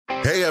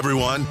Hey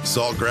everyone,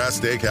 Saltgrass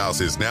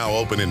Steakhouse is now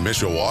open in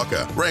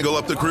Mishawaka. Wrangle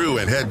up the crew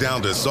and head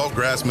down to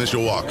Saltgrass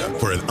Mishawaka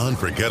for an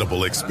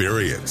unforgettable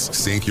experience.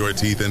 Sink your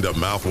teeth into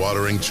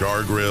mouth-watering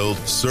char-grilled,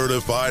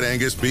 certified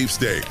Angus beef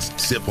steaks.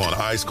 Sip on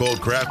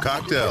ice-cold craft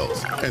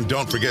cocktails. And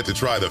don't forget to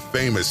try the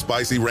famous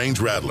spicy range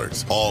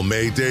rattlers, all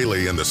made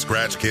daily in the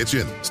Scratch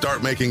Kitchen.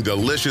 Start making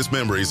delicious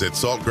memories at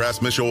Saltgrass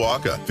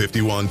Mishawaka,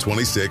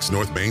 5126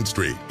 North Main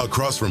Street,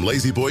 across from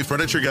Lazy Boy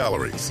Furniture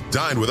Galleries.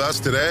 Dine with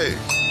us today.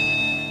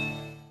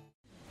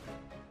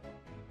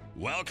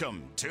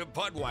 Welcome to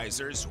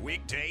Budweiser's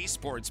Weekday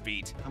Sports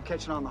Beat. I'm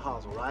catching on the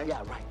hosel, right?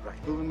 Yeah,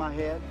 right. Moving my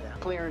head. Yeah.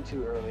 Clearing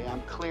too early.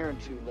 I'm clearing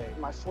too late.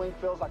 My swing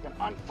feels like an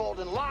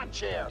unfolding lawn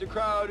chair. The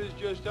crowd is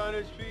just on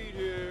its feet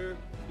here.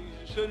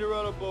 He's a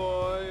Cinderella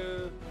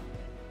boy.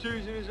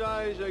 Tears in his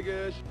eyes, I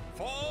guess.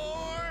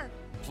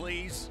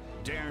 Please,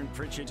 Darren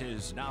Pritchett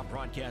is now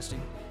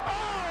broadcasting. Oh,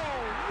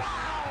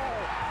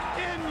 wow!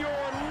 In your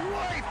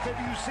life have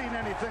you seen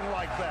anything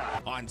like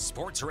that? On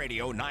Sports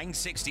Radio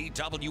 960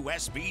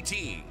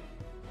 WSBT.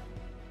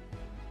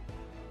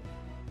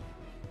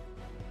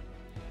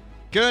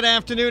 Good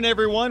afternoon,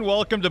 everyone.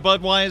 Welcome to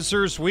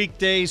Budweiser's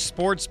Weekday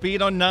Sports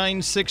Beat on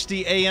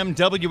 960 AM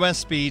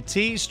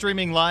WSBT,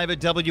 streaming live at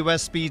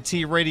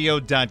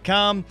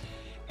WSBTradio.com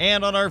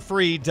and on our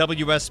free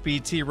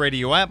WSBT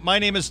radio app. My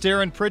name is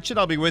Darren Pritchett.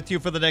 I'll be with you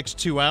for the next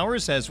 2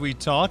 hours as we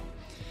talk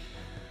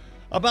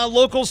about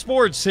local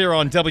sports here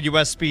on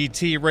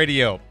WSBT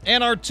Radio.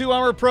 And our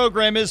 2-hour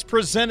program is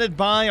presented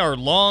by our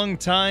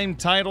longtime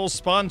title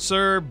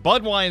sponsor,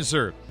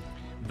 Budweiser,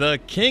 the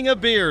king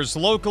of beers,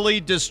 locally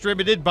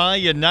distributed by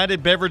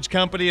United Beverage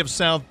Company of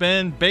South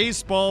Bend.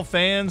 Baseball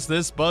fans,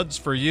 this Bud's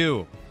for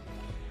you.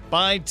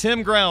 By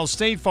Tim Growl,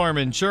 State Farm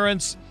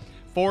Insurance.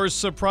 For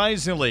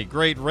surprisingly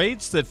great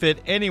rates that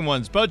fit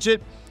anyone's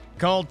budget,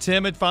 call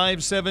Tim at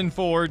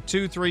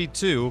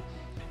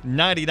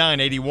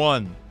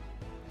 574-232-9981.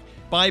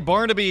 By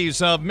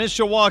Barnaby's of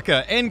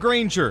Mishawaka and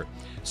Granger,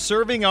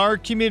 serving our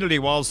community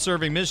while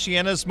serving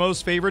Michiana's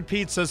most favorite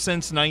pizza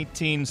since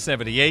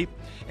 1978.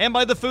 And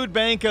by the Food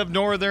Bank of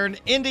Northern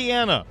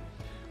Indiana.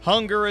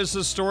 Hunger is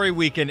a story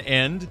we can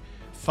end.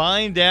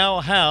 Find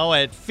out how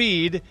at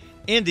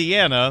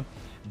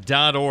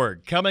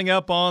feedindiana.org. Coming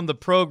up on the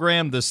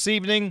program this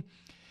evening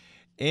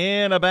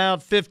in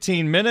about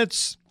 15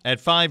 minutes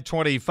at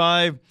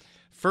 5:25,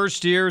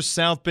 first-year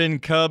South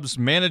Bend Cubs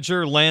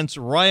manager Lance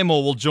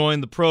Reimel will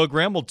join the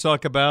program. We'll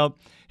talk about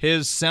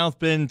his South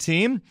Bend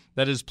team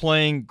that is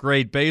playing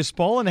great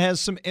baseball and has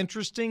some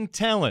interesting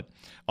talent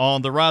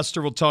on the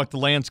roster. We'll talk to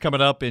Lance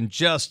coming up in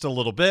just a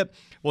little bit.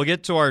 We'll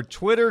get to our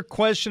Twitter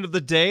question of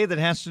the day that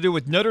has to do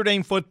with Notre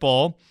Dame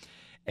football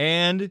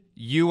and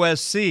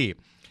USC.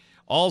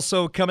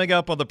 Also coming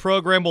up on the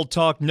program, we'll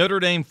talk Notre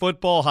Dame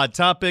football hot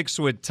topics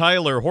with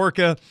Tyler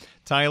Horka.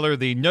 Tyler,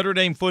 the Notre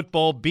Dame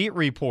football beat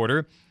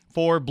reporter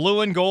for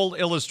Blue and Gold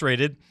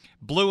Illustrated,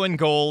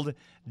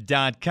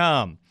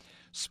 blueandgold.com.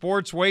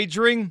 Sports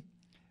wagering,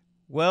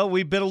 well,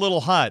 we've been a little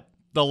hot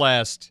the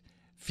last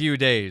few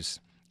days.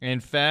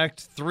 In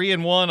fact,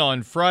 3-1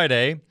 on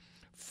Friday,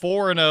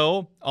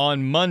 4-0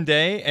 on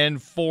Monday, and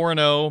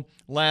 4-0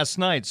 last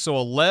night. So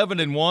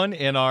 11-1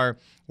 in our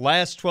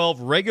last 12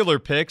 regular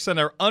picks, and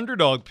our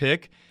underdog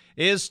pick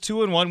is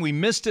 2-1. We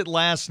missed it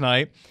last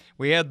night.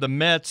 We had the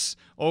Mets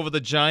over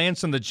the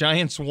Giants, and the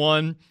Giants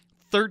won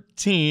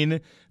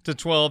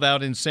 13-12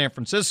 out in San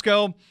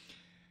Francisco.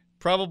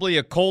 Probably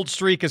a cold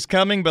streak is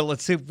coming, but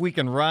let's see if we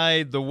can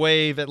ride the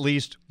wave at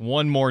least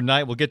one more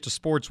night. We'll get to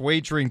sports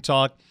wagering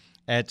talk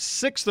at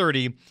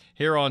 6:30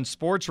 here on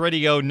Sports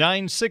Radio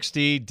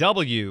 960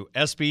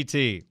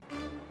 WSBT.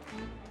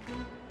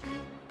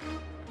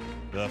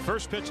 The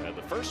first pitch of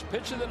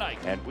the night.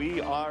 And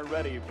we are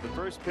ready for the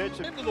first pitch.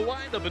 Into the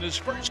windup in his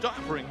first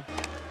offering.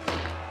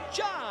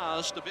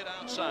 Just a bit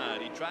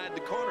outside. He tried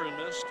the corner and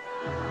missed.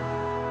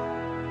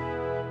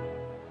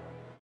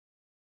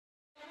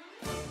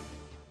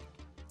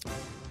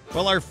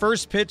 Well, our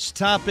first pitch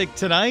topic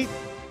tonight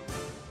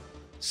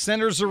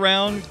centers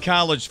around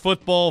college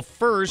football.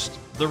 First,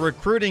 the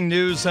recruiting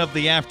news of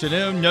the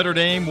afternoon. Notre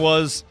Dame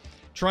was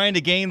trying to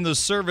gain the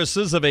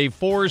services of a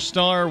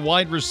 4-star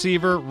wide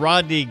receiver,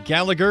 Rodney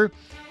Gallagher.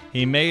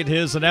 He made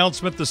his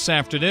announcement this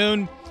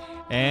afternoon,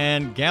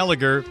 and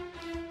Gallagher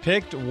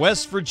picked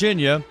West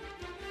Virginia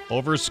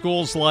over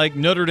schools like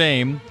Notre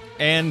Dame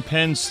and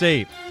Penn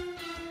State.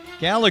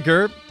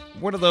 Gallagher,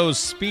 one of those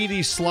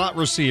speedy slot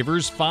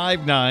receivers,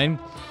 5'9",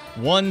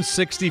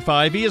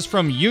 165. He is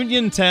from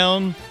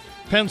Uniontown,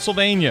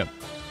 Pennsylvania.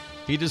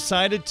 He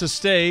decided to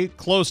stay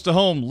close to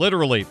home,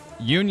 literally.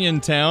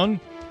 Uniontown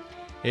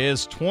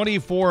is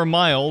 24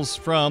 miles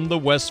from the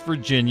West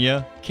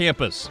Virginia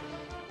campus.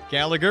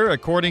 Gallagher,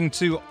 according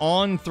to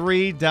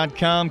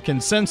On3.com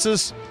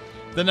consensus,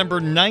 the number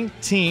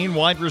 19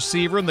 wide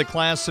receiver in the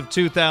class of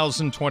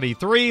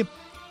 2023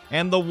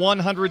 and the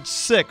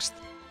 106th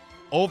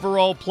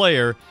overall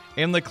player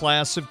in the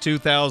class of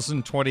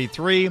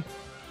 2023.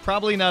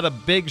 Probably not a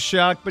big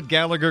shock, but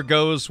Gallagher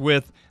goes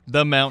with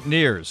the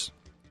Mountaineers.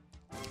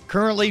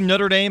 Currently,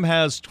 Notre Dame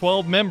has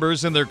 12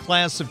 members in their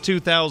class of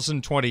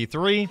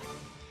 2023.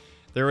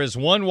 There is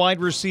one wide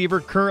receiver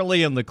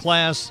currently in the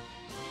class,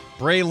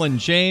 Braylon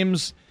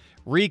James.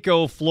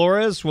 Rico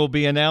Flores will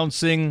be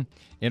announcing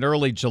in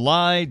early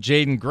July.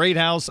 Jaden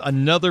Greathouse,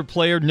 another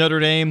player Notre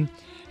Dame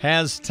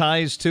has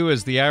ties to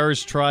as the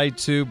Irish try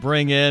to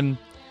bring in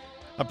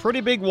a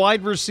pretty big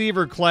wide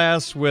receiver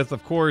class with,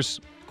 of course,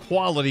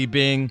 quality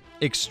being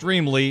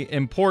extremely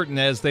important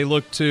as they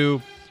look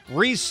to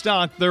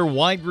restock their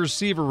wide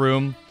receiver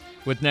room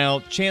with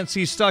now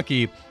Chancey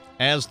Stuckey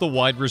as the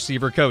wide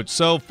receiver coach.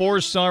 So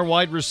 4-star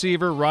wide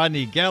receiver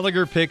Rodney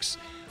Gallagher picks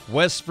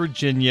West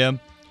Virginia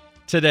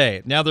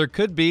today. Now there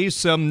could be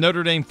some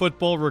Notre Dame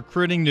football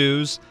recruiting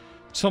news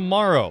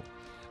tomorrow.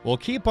 We'll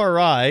keep our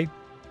eye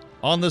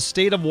on the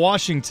state of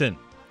Washington,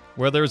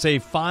 where there's a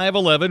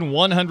 5'11",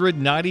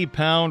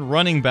 190-pound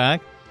running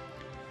back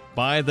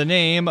by the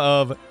name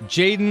of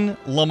Jaden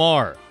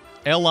Limar,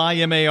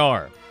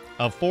 Limar,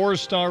 a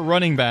 4-star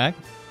running back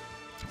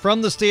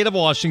from the state of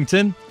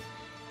Washington.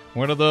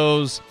 One of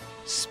those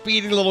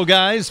speedy little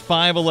guys,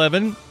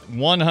 5'11",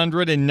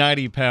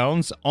 190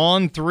 pounds.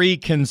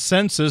 On3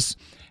 Consensus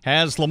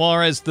has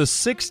Limar as the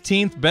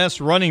 16th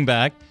best running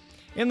back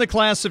in the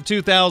class of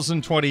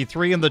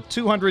 2023 and the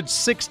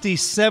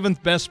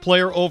 267th best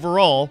player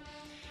overall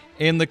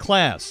in the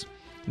class.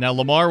 Now,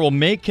 Limar will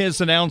make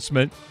his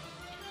announcement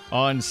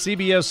on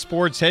CBS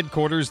Sports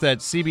headquarters, that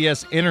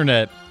CBS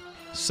Internet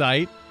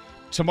site,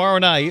 tomorrow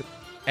night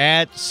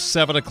at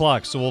 7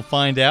 o'clock. So we'll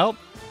find out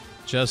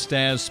just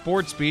as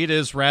SportsBeat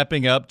is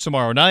wrapping up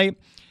tomorrow night.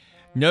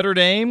 Notre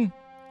Dame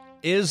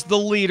is the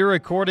leader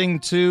according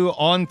to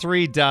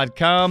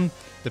On3.com.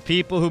 The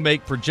people who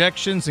make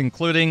projections,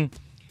 including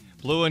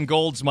Blue and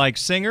Gold's Mike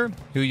Singer,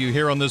 who you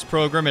hear on this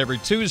program every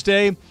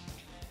Tuesday.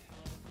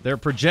 Their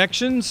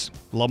projections,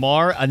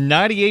 Limar, a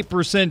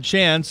 98%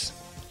 chance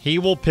he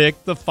will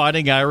pick the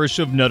Fighting Irish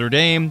of Notre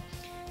Dame.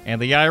 And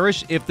the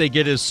Irish, if they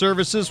get his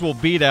services, will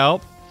beat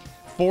out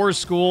 4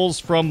 schools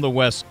from the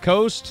West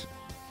Coast.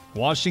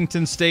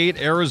 Washington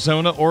State,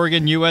 Arizona,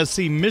 Oregon,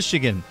 USC,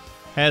 Michigan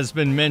has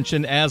been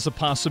mentioned as a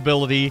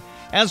possibility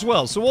as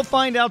well. So we'll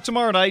find out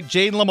tomorrow night.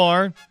 Jaden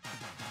Limar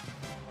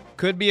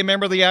could be a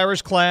member of the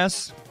Irish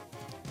class,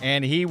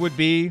 and he would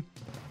be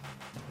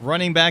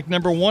running back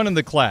number 1 in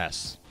the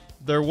class.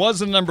 There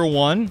was a number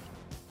 1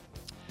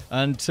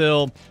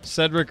 until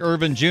Cedric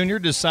Irvin Jr.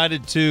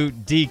 decided to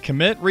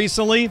decommit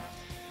recently.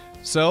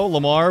 So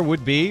Limar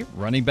would be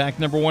running back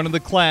number 1 in the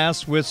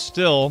class with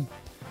still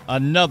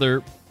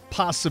another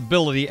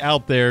possibility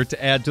out there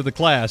to add to the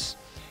class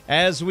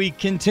as we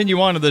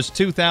continue on to this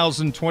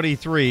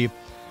 2023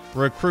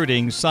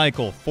 recruiting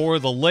cycle. For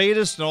the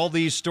latest and all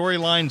these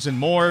storylines and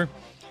more,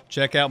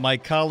 check out my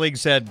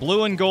colleagues at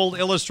Blue and Gold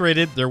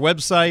Illustrated, their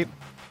website,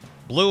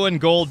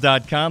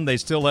 blueandgold.com. They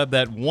still have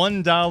that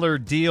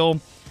 $1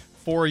 deal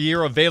for a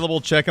year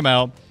available. Check them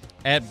out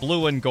at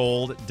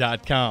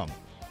blueandgold.com.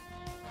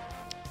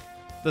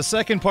 The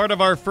second part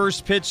of our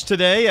first pitch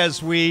today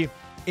as we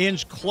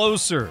inch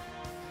closer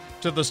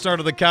to the start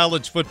of the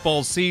college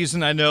football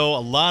season. I know a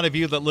lot of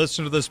you that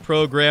listen to this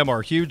program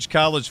are huge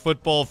college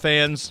football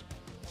fans.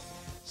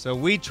 So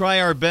we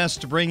try our best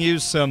to bring you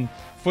some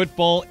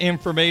football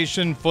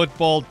information,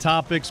 football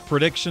topics,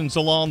 predictions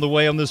along the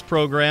way on this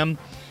program.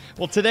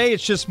 Well, today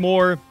it's just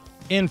more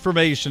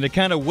information to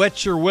kind of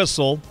wet your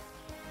whistle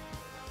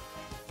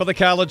for the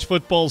college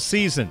football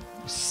season.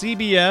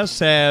 CBS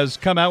has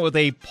come out with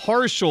a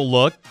partial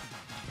look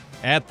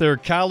at their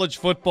college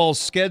football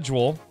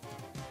schedule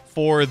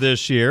for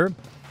this year.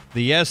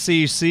 The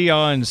SEC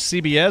on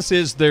CBS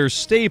is their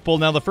staple.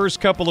 Now, the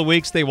first couple of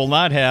weeks, they will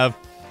not have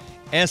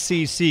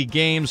SEC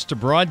games to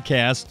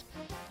broadcast.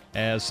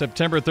 As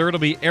September 3rd will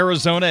be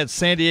Arizona at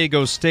San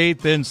Diego State.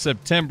 Then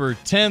September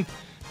 10th,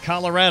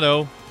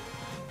 Colorado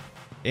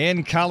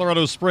in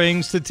Colorado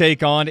Springs to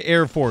take on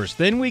Air Force.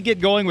 Then we get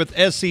going with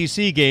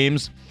SEC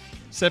games.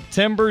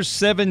 September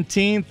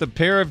 17th, a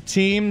pair of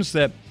teams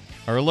that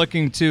are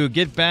looking to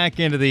get back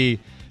into the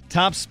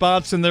top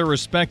spots in their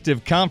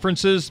respective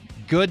conferences.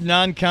 Good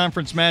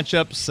non-conference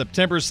matchup.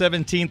 September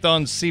 17th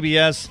on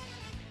CBS.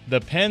 The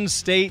Penn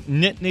State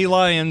Nittany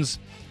Lions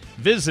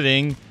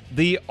visiting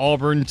the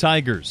Auburn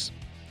Tigers.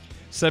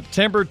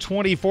 September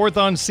 24th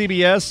on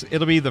CBS,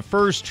 it'll be the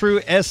first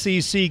true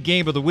SEC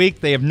game of the week.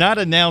 They have not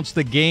announced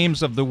the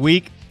games of the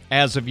week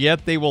as of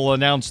yet. They will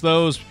announce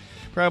those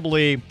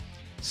probably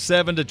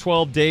 7 to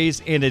 12 days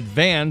in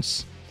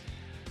advance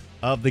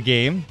of the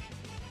game.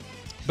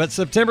 But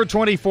September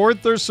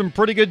 24th, there's some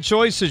pretty good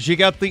choices. You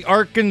got the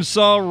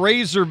Arkansas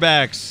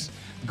Razorbacks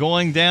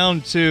going down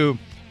to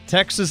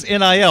Texas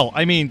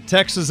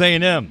Texas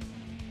A&M.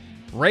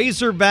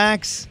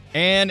 Razorbacks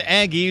and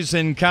Aggies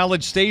in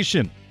College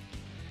Station.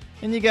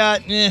 And you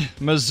got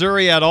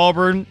Missouri at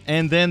Auburn,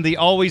 and then the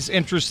always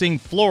interesting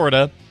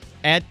Florida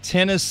at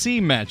Tennessee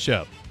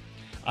matchup.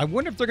 I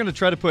wonder if they're going to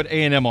try to put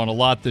A&M on a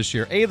lot this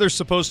year. They're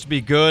supposed to be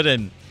good,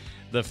 and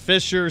the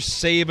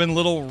Fisher-Saban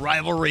little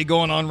rivalry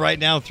going on right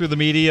now through the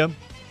media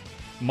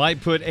might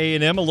put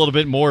A&M a little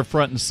bit more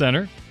front and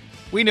center.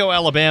 we know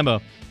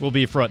Alabama will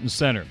be front and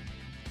center.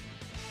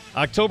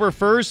 October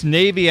 1st,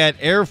 Navy at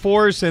Air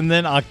Force, and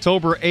then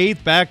October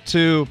 8th, back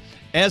to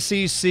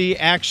SEC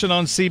action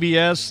on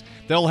CBS.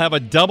 They'll have a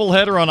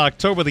doubleheader on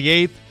October the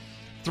 8th.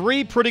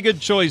 3 pretty good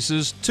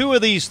choices. 2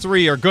 of these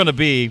 3 are going to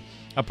be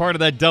a part of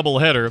that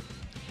doubleheader,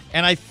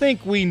 and I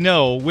think we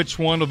know which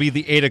one will be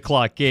the 8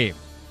 o'clock game.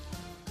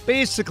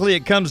 Basically,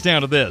 it comes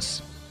down to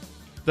this.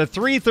 The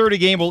 3:30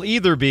 game will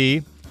either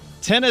be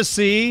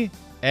Tennessee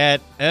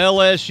at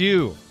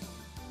LSU.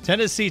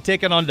 Tennessee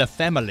taking on the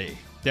family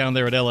down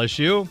there at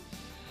LSU.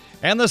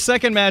 And the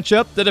second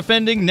matchup, the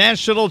defending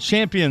national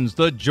champions,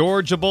 the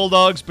Georgia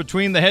Bulldogs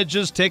between the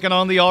hedges taking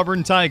on the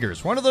Auburn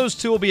Tigers. One of those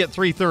two will be at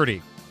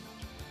 3:30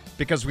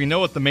 because we know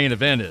what the main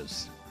event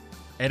is.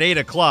 At 8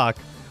 o'clock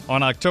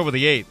on October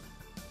the 8th.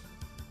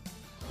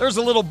 There's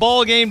a little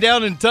ball game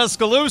down in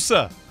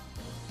Tuscaloosa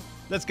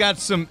that's got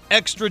some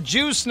extra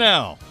juice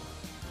now.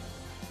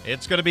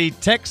 It's going to be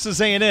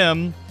Texas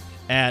A&M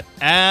at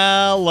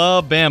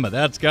Alabama.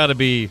 That's got to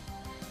be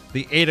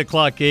the 8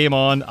 o'clock game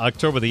on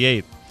October the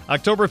 8th.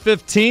 October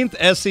 15th,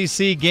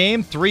 SEC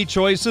game. 3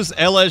 choices.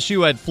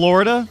 LSU at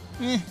Florida.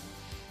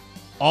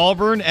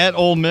 Auburn at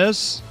Ole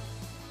Miss.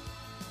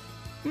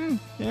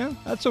 Yeah,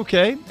 that's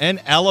okay.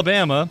 And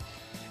Alabama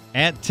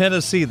at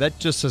Tennessee. That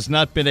just has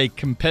not been a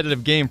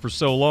competitive game for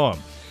so long.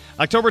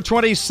 October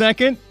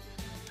 22nd,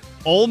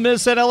 Ole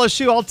Miss at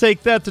LSU. I'll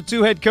take that. The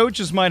 2 head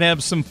coaches might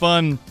have some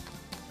fun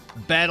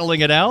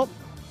battling it out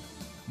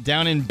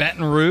down in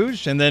Baton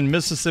Rouge. And then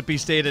Mississippi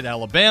State at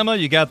Alabama.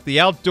 You got the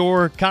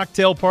outdoor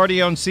cocktail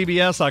party on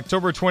CBS.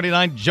 October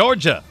 29th,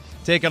 Georgia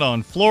taking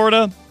on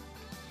Florida.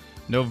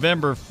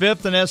 November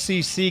 5th, an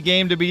SEC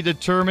game to be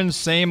determined.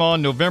 Same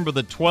on November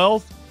the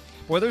 12th.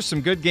 Boy, there's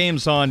some good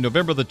games on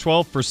November the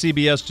 12th for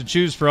CBS to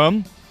choose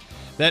from.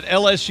 That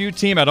LSU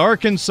team at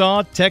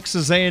Arkansas,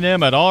 Texas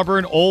A&M at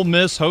Auburn, Ole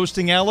Miss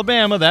hosting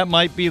Alabama. That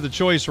might be the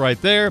choice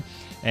right there.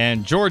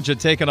 And Georgia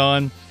taking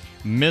on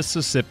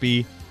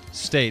Mississippi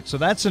State. So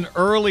that's an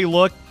early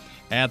look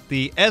at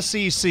the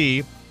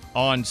SEC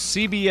on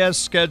CBS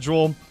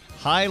schedule,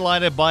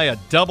 highlighted by a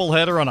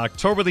doubleheader on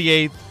October the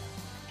 8th.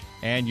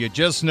 And you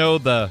just know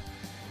the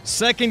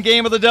second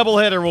game of the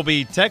doubleheader will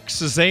be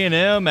Texas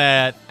A&M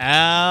at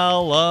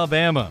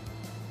Alabama.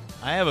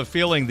 I have a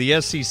feeling the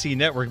SEC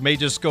network may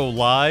just go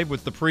live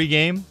with the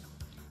pregame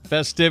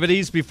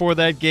festivities before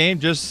that game.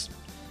 Just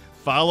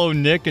follow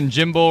Nick and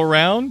Jimbo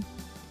around,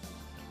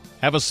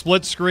 have a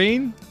split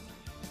screen,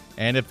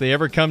 and if they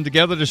ever come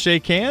together to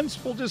shake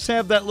hands, we'll just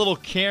have that little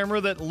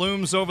camera that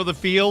looms over the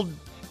field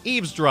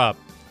eavesdrop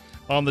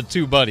on the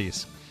 2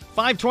 buddies.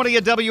 5:20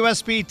 at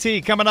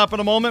WSBT. Coming up in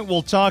a moment,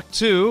 we'll talk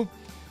to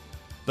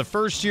the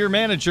first-year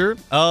manager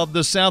of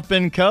the South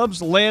Bend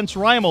Cubs, Lance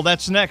Reimel.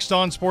 That's next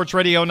on Sports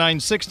Radio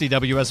 960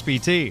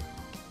 WSBT.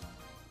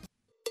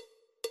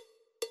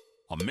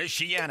 A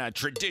Michiana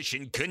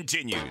tradition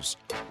continues.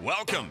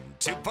 Welcome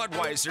to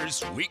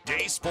Budweiser's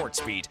weekday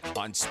sports beat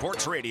on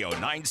Sports Radio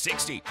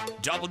 960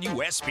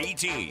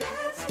 WSBT.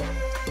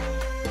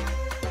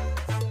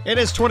 It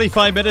is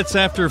 25 minutes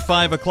after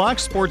 5 o'clock.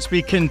 Sports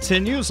Beat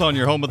continues on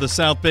your home of the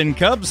South Bend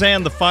Cubs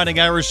and the Fighting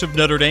Irish of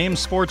Notre Dame.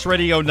 Sports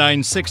Radio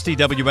 960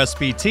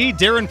 WSBT.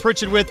 Darren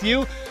Pritchett with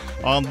you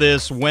on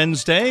this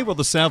Wednesday. Well,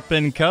 the South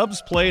Bend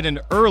Cubs played an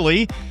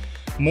early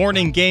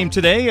morning game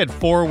today at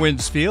Four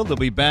Winds Field. They'll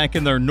be back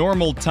in their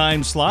normal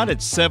time slot at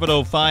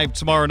 7:05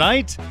 tomorrow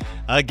night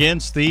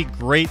against the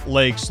Great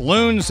Lakes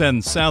Loons.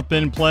 And South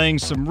Bend playing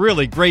some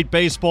really great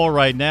baseball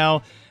right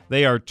now.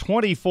 They are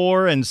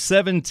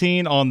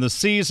 24-17 on the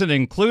season,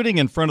 including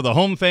in front of the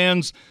home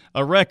fans,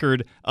 a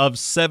record of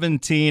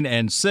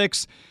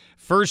 17-6.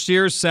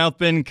 First-year South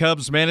Bend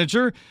Cubs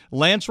manager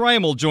Lance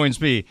Reimel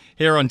joins me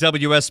here on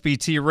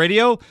WSBT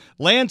Radio.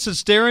 Lance,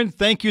 it's Darren.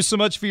 Thank you so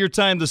much for your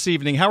time this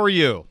evening. How are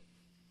you?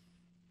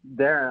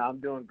 Darren, I'm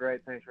doing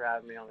great. Thanks for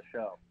having me on the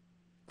show.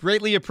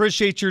 Greatly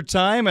appreciate your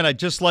time, and I'd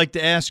just like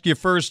to ask you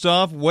first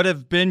off, what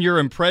have been your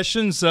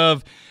impressions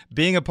of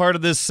being a part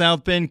of this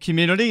South Bend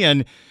community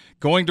and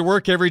going to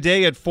work every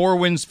day at Four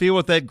Winds Field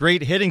with that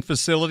great hitting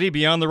facility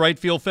beyond the right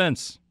field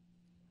fence?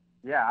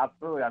 Yeah,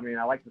 absolutely. I mean,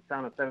 I like the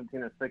sound of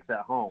 17-6 at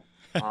home.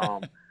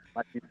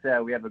 Like you said,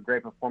 we have a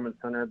great performance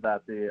center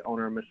that the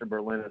owner, Mr.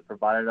 Berlin, has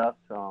provided us.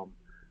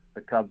 The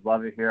Cubs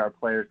love it here. Our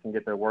players can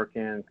get their work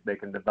in. They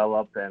can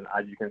develop. And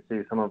as you can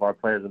see, some of our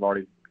players have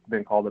already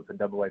been called up to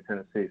AA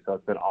Tennessee, so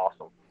it's been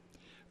awesome.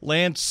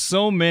 Lance,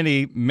 so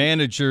many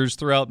managers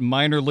throughout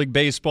minor league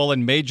baseball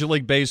and Major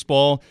League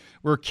Baseball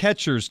were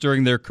catchers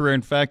during their career.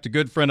 In fact, a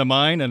good friend of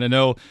mine, and I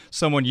know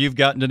someone you've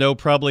gotten to know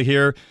probably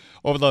here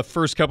over the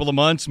first couple of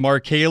months,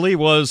 Mark Haley,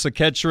 was a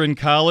catcher in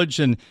college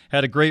and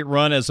had a great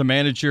run as a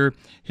manager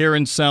here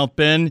in South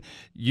Bend.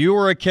 You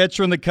were a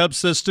catcher in the Cubs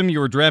system. You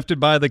were drafted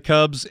by the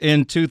Cubs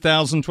in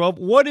 2012.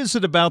 What is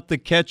it about the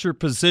catcher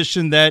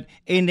position that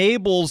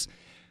enables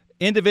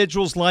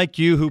individuals like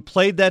you who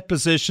played that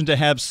position to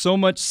have so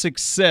much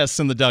success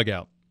in the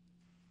dugout?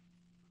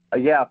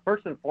 Yeah,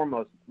 first and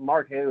foremost,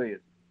 Mark Haley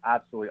is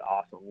absolutely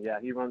awesome. Yeah,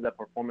 he runs that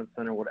performance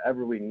center,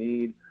 whatever we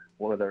need.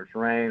 whether it's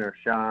rain or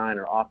shine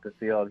or off the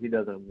field. He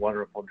does a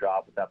wonderful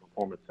job with that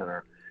performance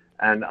center.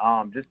 And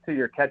just to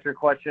your catcher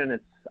question,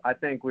 I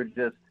think we're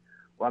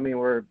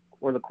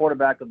the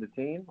quarterback of the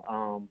team.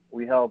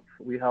 We help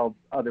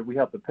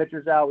the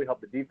pitchers out, we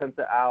help the defense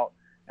out,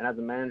 and as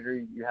a manager,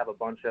 you have a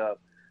bunch of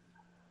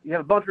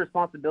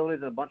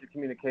responsibilities and a bunch of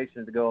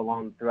communication to go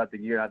along throughout the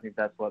year. I think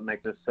that's what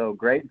makes us so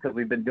great because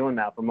we've been doing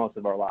that for most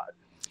of our lives.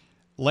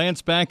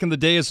 Lance, back in the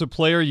day as a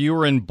player, you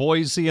were in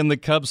Boise in the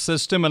Cubs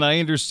system, and I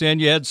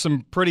understand you had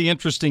some pretty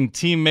interesting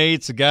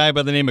teammates, a guy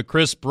by the name of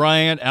Chris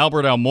Bryant,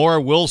 Albert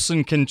Almora,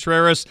 Wilson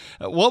Contreras.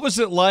 What was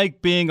it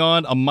like being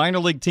on a minor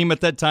league team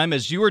at that time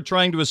as you were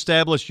trying to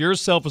establish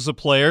yourself as a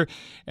player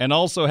and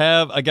also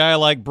have a guy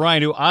like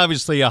Bryant, who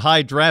obviously a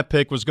high draft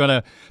pick was going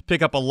to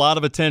pick up a lot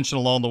of attention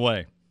along the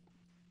way?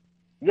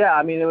 Yeah,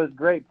 I mean, it was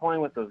great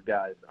playing with those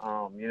guys.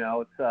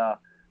 It's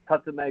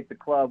tough to make the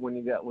club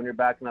when you're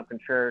backing up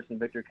Contreras and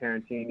Victor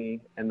Carantini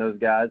and those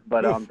guys.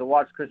 But to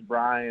watch Chris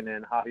Bryant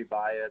and Javi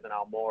Baez and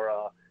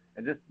Almora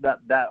and just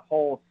that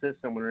whole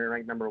system when we were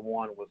ranked number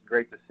 1 was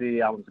great to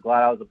see. I was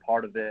glad I was a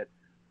part of it.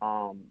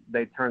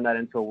 They turned that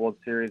into a World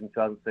Series in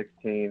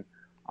 2016.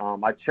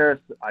 I cherish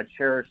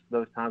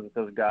those times with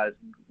those guys,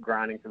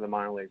 grinding through the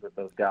minor leagues with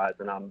those guys,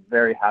 and I'm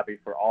very happy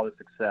for all the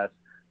success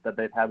that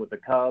they've had with the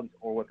Cubs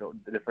or with a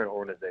different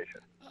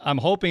organization. I'm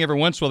hoping every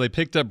once in a while they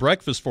picked up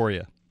breakfast for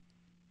you.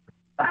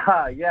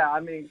 Yeah, I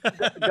mean,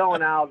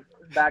 going out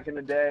back in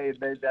the day,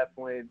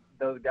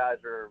 those guys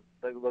were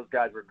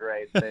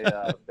great.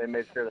 They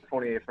made sure the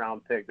 28th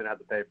round pick didn't have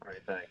to pay for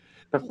anything.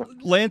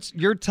 Lance,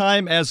 your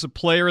time as a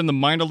player in the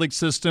minor league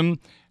system,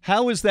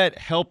 how is that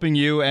helping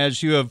you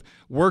as you have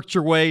worked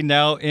your way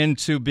now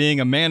into being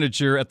a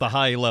manager at the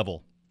high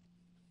level?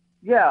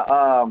 Yeah,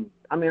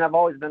 I mean, I've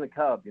always been a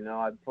Cub.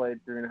 I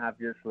played 3.5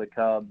 years for the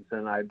Cubs,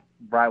 and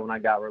right when I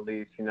got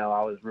released, I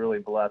was really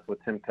blessed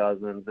with Tim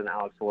Cousins and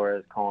Alex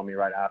Suarez calling me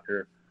right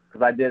after,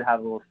 because I did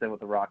have a little stint with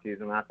the Rockies,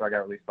 and after I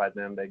got released by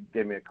them, they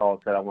gave me a call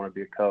and said I want to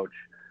be a coach.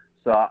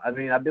 So, I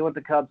mean, I've been with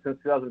the Cubs since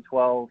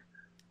 2012.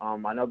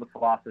 I know the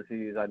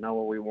philosophies. I know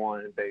what we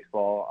want in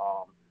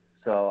baseball.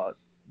 So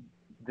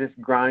just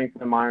grinding for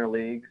the minor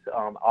leagues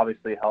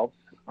obviously helps,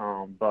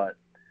 but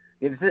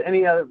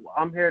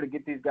I'm here to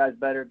get these guys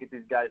better, get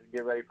these guys to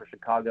get ready for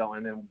Chicago,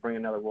 and then bring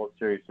another World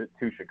Series to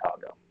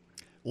Chicago.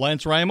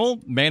 Lance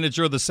Reimel,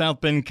 manager of the South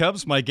Bend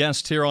Cubs, my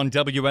guest here on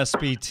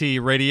WSBT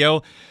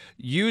Radio.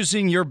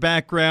 Using your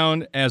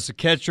background as a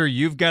catcher,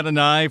 you've got an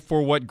eye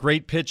for what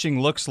great pitching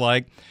looks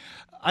like.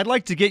 I'd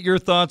like to get your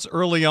thoughts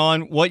early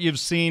on what you've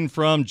seen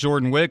from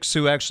Jordan Wicks,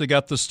 who actually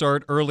got the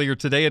start earlier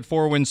today at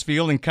Four Winds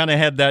Field and kind of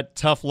had that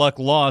tough luck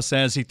loss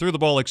as he threw the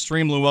ball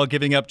extremely well,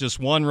 giving up just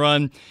 1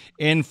 run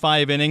in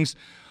 5 innings.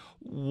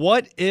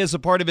 What is a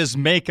part of his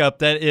makeup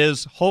that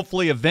is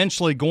hopefully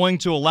eventually going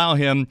to allow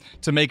him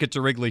to make it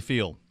to Wrigley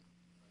Field?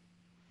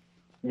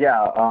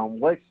 Yeah,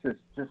 Wicks is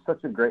just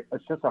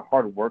it's just a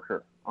hard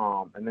worker.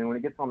 And then when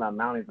he gets on that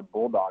mound, he's a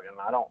bulldog, and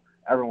I don't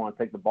ever want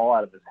to take the ball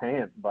out of his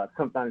hands, but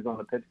sometimes on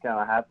the pitch count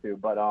I have to.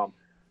 But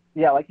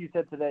yeah, like you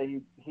said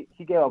today,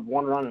 he gave up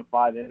 1 run in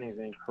 5 innings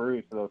and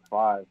cruised to those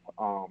 5.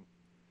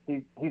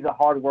 He's a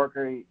hard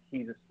worker.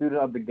 He's a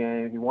student of the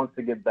game. He wants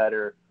to get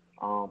better.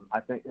 I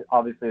think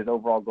obviously his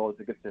overall goal is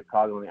to get to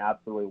Chicago, and he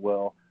absolutely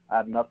will. I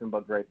have nothing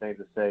but great things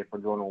to say for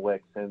Jordan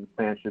Wicks, and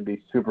fans should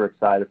be super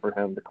excited for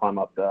him to climb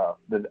up the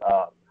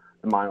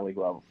minor league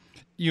level.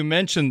 You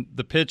mentioned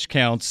the pitch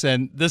counts,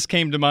 and this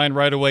came to mind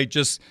right away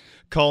just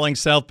calling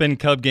South Bend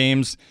Cub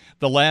games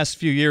the last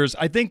few years.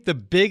 I think the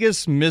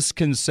biggest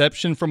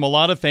misconception from a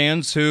lot of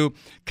fans who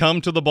come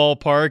to the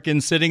ballpark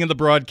and sitting in the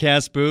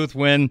broadcast booth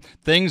when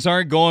things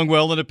aren't going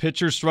well and a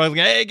pitcher's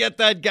struggling, hey, get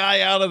that guy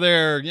out of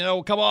there.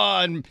 Come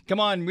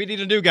on, we need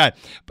a new guy.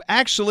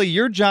 Actually,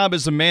 your job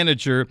as a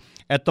manager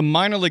at the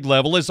minor league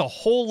level is a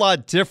whole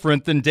lot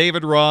different than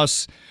David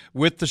Ross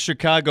with the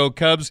Chicago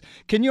Cubs.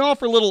 Can you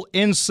offer a little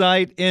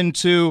insight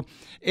into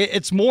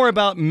it's more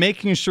about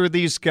making sure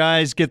these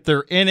guys get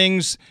their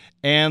innings,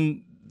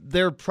 and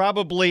they're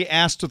probably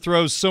asked to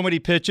throw so many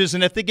pitches,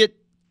 and if they get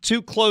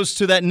too close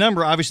to that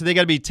number, obviously they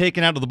got to be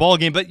taken out of the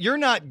ballgame. But you're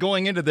not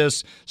going into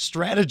this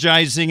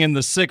strategizing in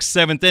the 6th,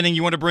 7th inning.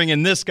 You want to bring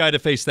in this guy to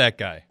face that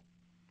guy.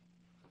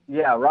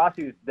 Yeah,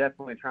 Rossi's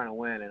definitely trying to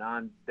win, and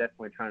I'm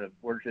definitely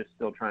we're just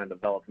still trying to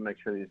develop to make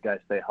sure these guys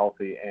stay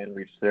healthy and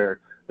reach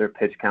their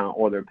pitch count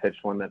or their pitch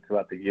limit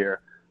throughout the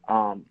year.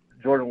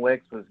 Jordan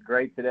Wicks was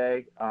great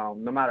today. No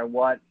matter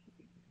what,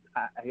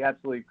 he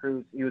absolutely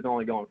cruised. He was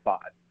only going 5,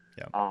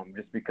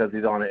 just because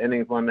he's on an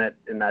innings limit,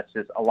 and that's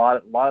just a lot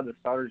of the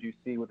starters you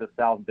see with the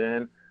South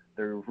Bend.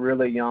 They're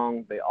really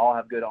young. They all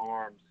have good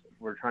arms.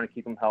 We're trying to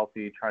keep them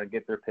healthy, try to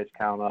get their pitch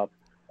count up,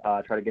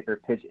 try to get their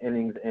pitch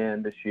innings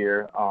in this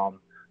year.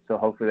 So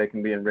hopefully they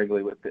can be in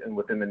Wrigley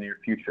within the near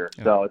future.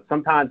 Yeah. So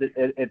sometimes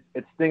it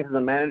stings as a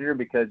manager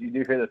because you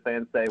do hear the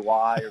fans say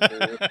why or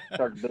boo,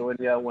 start booing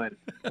you when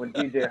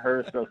DJ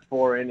Hurst throws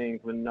 4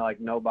 innings when no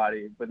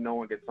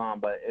one gets on.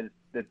 But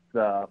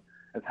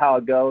it's how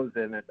it goes,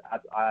 and I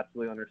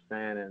absolutely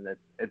understand, and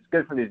it's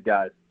good for these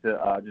guys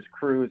to just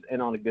cruise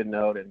in on a good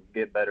note and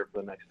get better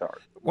for the next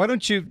start. Why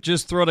don't you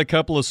just throw out a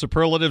couple of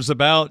superlatives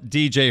about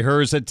DJ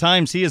Herz? At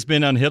times, he has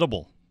been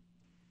unhittable.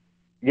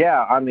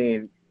 Yeah, I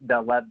mean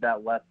that left,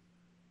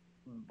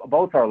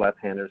 both our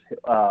left-handers,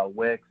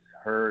 Wicks,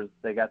 Herz,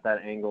 they got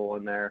that angle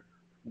in there.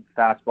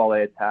 Fastball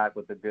they attack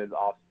with a good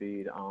off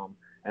speed,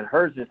 and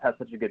Herz just has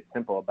such a good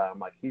tempo about him.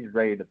 Like, he's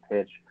ready to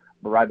pitch,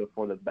 but right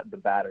before the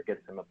batter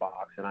gets in the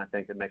box, and I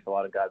think it makes a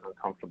lot of guys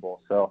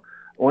uncomfortable. So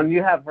when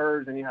you have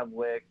Herz and you have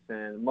Wicks,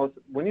 and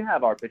when you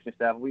have our pitching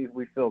staff, we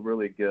feel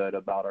really good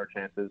about our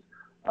chances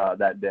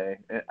that day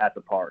at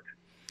the park.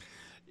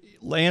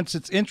 Lance,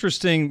 it's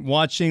interesting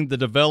watching the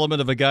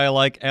development of a guy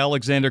like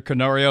Alexander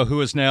Canario, who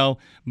has now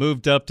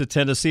moved up to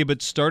Tennessee,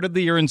 but started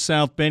the year in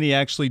South Bend. He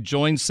actually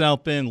joined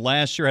South Bend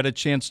last year. Had a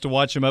chance to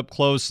watch him up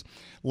close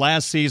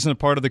last season, a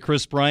part of the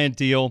Chris Bryant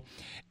deal.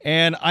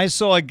 And I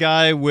saw a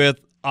guy with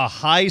a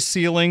high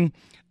ceiling,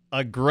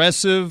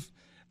 aggressive,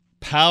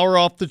 power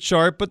off the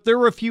chart, but there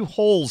were a few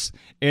holes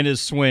in his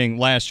swing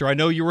last year. I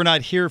know you were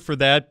not here for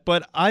that,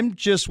 but I'm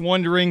just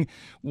wondering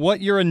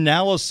what your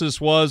analysis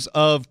was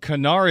of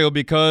Canario,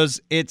 because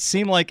it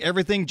seemed like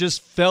everything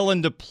just fell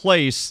into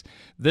place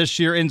this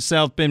year in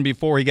South Bend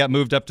before he got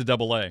moved up to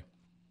Double-A.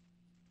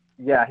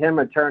 Yeah, him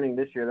returning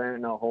this year, there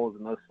ain't no holes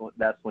in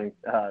that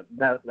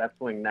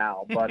swing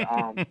now. But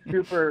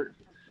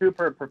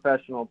super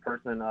professional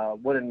person,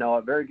 wouldn't know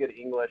it. Very good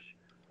English,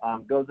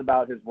 goes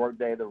about his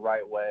workday the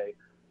right way.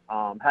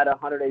 Had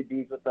 100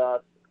 ABs with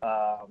us,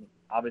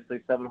 obviously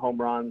 7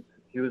 home runs.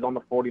 He was on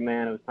the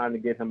 40-man. It was time to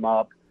get him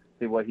up,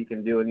 see what he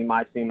can do, and you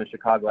might see him in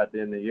Chicago at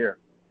the end of the year.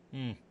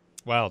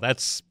 Wow,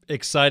 that's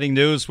exciting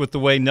news with the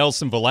way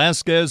Nelson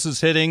Velasquez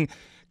is hitting.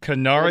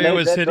 Canario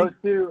is hitting.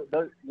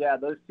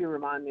 Those two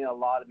remind me a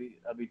lot of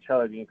each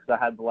other, because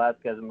I had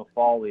Velasquez in the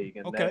fall league,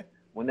 and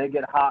when they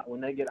get hot,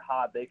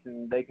 they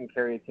can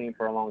carry a team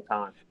for a long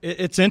time.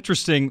 It's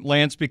interesting,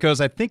 Lance, because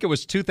I think it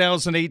was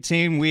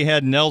 2018 we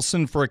had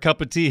Nelson for a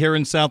cup of tea here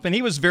in South Bend.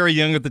 He was very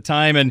young at the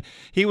time, and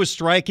he was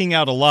striking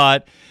out a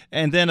lot,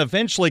 and then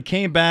eventually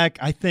came back,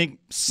 I think,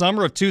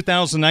 summer of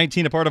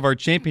 2019, a part of our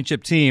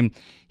championship team.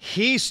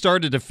 He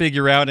started to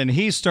figure out, and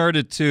he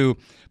started to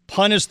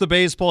punish the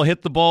baseball,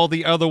 hit the ball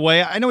the other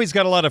way. I know he's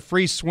got a lot of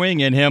free swing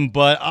in him,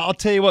 but I'll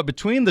tell you what,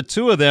 between the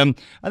two of them,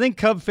 I think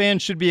Cub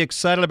fans should be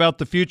excited about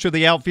the future of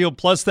the outfield,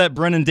 plus that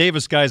Brennan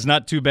Davis guy is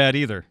not too bad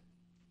either.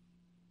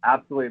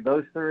 Absolutely.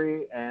 Those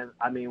three, and,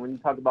 I mean, when you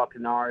talk about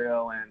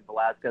Canario and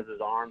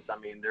Velasquez's arms, I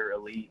mean, they're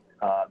elite.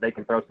 They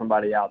can throw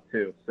somebody out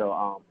too.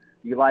 So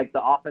you like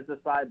the offensive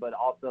side, but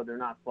also they're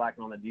not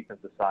slacking on the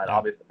defensive side,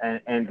 obviously,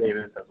 and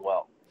Davis as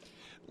well.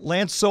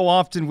 Lance, so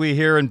often we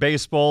hear in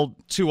baseball,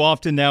 too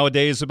often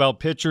nowadays, about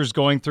pitchers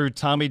going through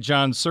Tommy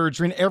John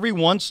surgery. And every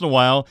once in a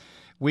while,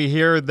 we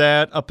hear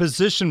that a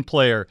position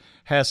player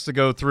has to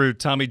go through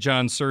Tommy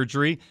John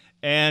surgery.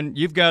 And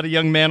you've got a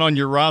young man on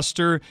your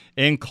roster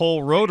in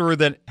Cole Roeder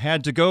that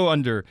had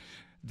to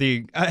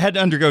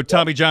undergo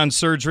Tommy John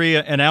surgery,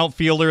 an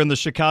outfielder in the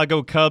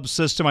Chicago Cubs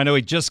system. I know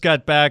he just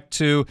got back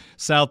to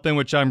South Bend,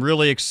 which I'm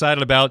really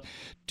excited about.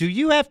 Do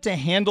you have to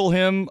handle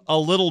him a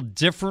little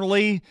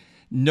differently,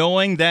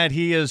 knowing that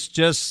he is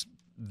just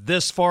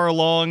this far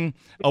along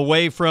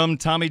away from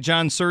Tommy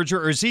John surgery,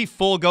 or is he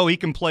full go? He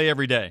can play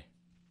every day.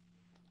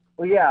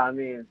 Well, yeah, I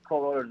mean,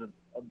 Cole Roeder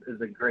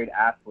is a great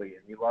athlete,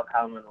 and you love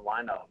having him in the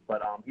lineup.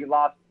 But he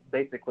lost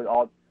basically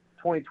all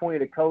 2020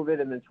 to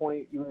COVID, and then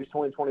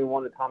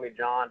 2021 to Tommy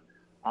John.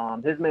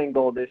 His main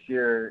goal this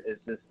year is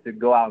just to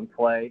go out and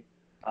play,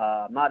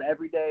 not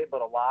every day,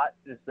 but a lot,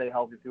 to stay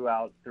healthy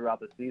throughout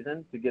the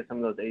season, to get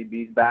some of those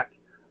ABs back.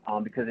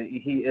 Because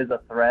he is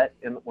a threat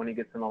when he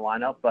gets in the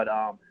lineup. But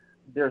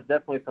there's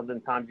definitely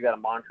sometimes you got to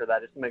monitor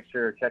that, just to make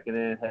sure you're checking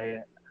in.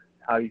 Hey,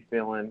 how you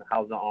feeling?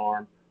 How's the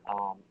arm?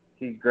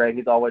 He's great.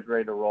 He's always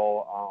ready to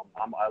roll.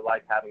 I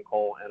like having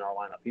Cole in our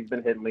lineup. He's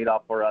been hitting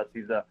leadoff for us.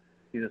 He's a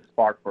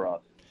spark for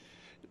us.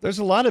 There's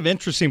a lot of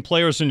interesting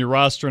players in your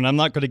roster, and I'm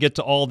not going to get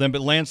to all of them.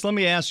 But, Lance, let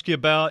me ask you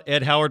about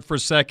Ed Howard for a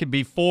second.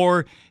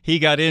 Before he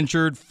got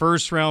injured,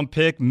 first-round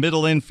pick,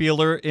 middle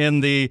infielder in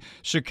the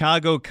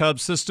Chicago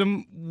Cubs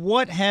system.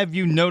 What have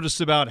you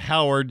noticed about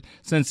Howard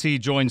since he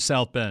joined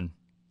South Bend?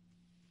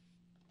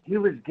 He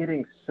was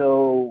getting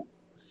so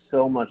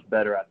much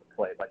better at the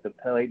plate, like the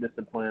plate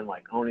discipline,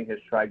 like owning his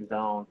strike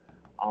zone,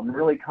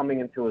 really coming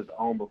into his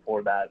own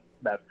before that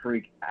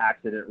freak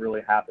accident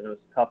really happened. It was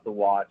tough to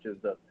watch. It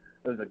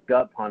was a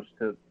gut punch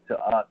to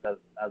us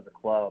as a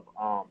club.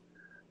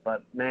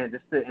 But, man,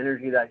 just the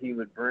energy that he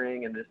would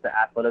bring and just the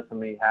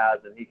athleticism he has,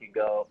 and he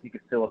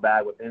could fill a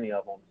bag with any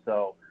of them.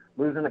 So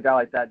losing a guy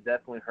like that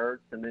definitely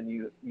hurts. And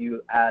then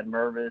you add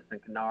Mervis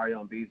and Canario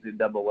and Beasley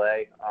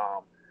Double-A.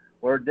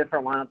 We're a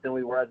different lineup than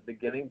we were at the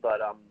beginning, but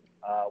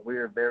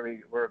we're a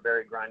very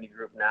grindy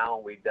group now,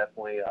 and we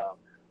definitely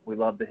we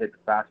love to hit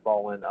the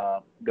fastball and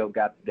go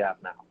gap to gap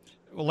now.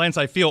 Well, Lance,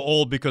 I feel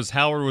old because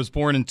Howard was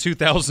born in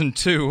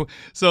 2002.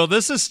 So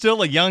this is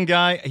still a young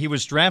guy. He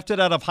was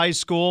drafted out of high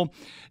school.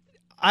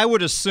 I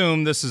would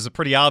assume this is a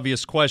pretty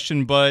obvious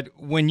question, but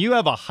when you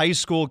have a high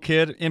school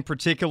kid, in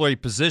particular a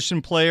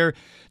position player,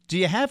 do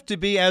you have to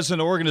be, as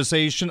an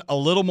organization, a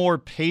little more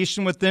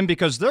patient with them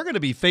because they're going to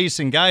be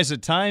facing guys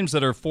at times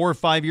that are 4 or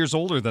 5 years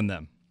older than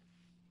them?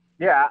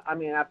 Yeah, I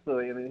mean,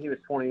 absolutely. I mean, he was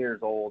 20 years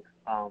old,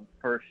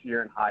 first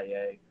year in high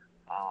A.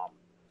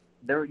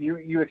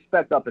 You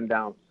expect up and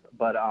downs,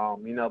 but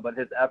but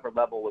his effort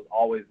level was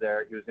always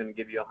there. He was going to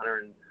give you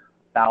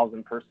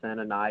 100,000%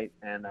 a night,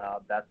 and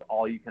that's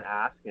all you can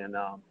ask. And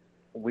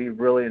we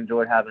really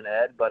enjoyed having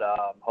Ed, but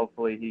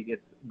hopefully he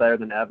gets better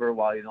than ever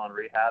while he's on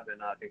rehab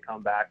and can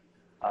come back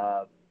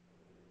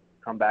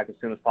as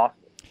soon as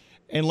possible.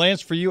 And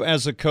Lance, for you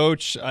as a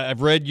coach,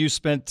 I've read you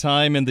spent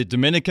time in the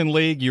Dominican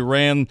League. You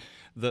ran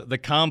the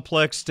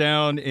complex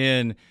down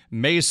in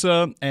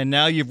Mesa, and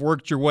now you've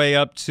worked your way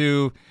up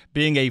to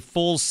being a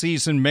full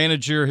season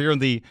manager here in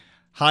the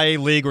High A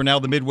League, or now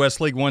the Midwest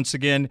League once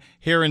again,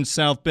 here in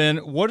South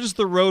Bend. What has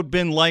the road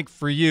been like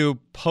for you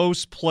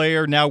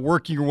post-player, now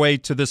working your way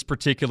to this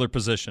particular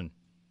position?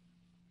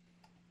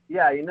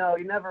 Yeah, you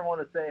never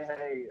want to say,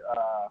 hey,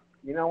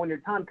 when your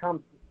time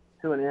comes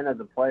to an end as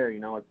a player,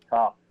 it's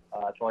tough.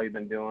 That's all you've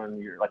been doing.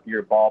 You're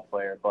a ball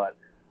player. But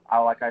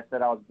like I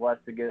said, I was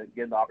blessed to get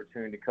the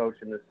opportunity to coach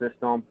in the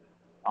system.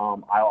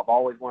 I've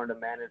always wanted to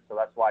manage, so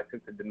that's why I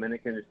took the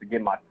Dominican, just to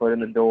get my foot in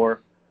the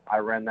door. I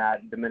ran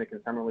that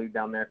Dominican Summer League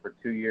down there for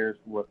 2 years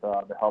with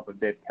the help of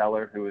Dave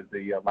Keller, who is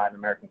the Latin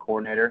American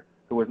coordinator,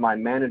 who was my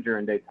manager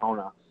in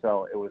Daytona.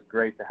 So it was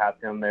great to have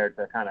him there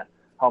to kind of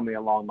help me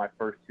along my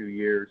first 2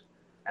 years.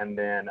 And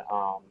then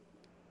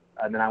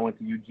I went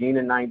to Eugene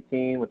in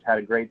 19, which had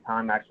a great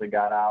time. Actually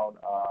got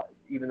out.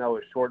 Even though it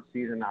was short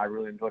season, I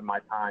really enjoyed my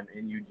time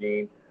in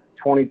Eugene.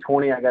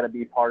 2020, I got to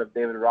be part of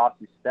David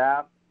Rossi's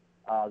staff.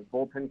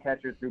 Bullpen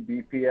catcher through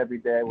BP every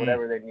day,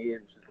 whatever they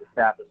needed, just a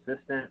staff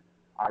assistant.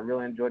 I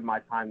really enjoyed my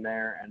time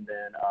there. And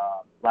then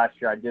last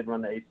year I did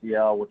run the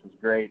ACL, which was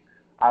great.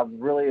 I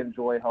really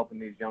enjoy helping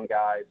these young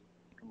guys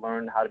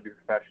learn how to be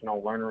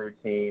professional, learn a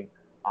routine,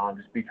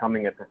 just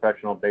becoming a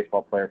professional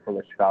baseball player for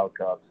the Chicago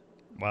Cubs.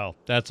 Wow,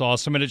 that's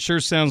awesome. And it sure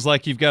sounds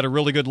like you've got a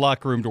really good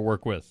locker room to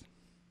work with.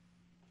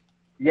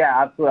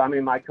 Yeah, absolutely. I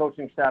mean, my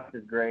coaching staff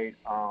is great.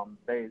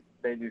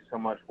 They do so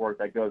much work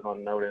that goes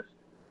unnoticed.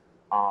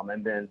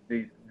 And then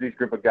these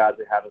group of guys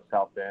they have in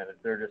South Bend,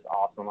 they're just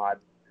awesome.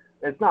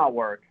 It's not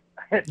work.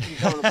 You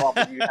come to the ball,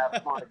 but you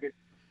have fun.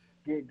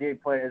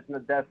 Good play. It's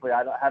definitely.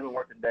 I haven't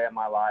worked a day in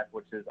my life,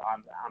 which is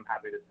I'm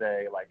happy to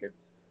say. It's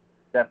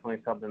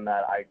definitely something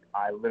that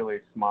I literally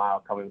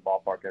smile coming to the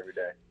ballpark every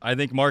day. I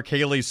think Mark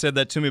Haley said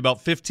that to me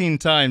about 15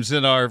 times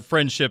in our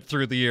friendship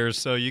through the years.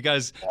 So you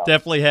guys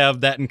definitely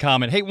have that in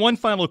common. Hey, one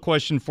final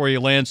question for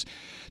you, Lance.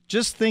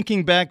 Just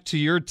thinking back to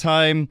your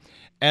time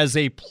as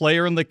a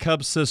player in the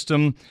Cubs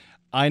system,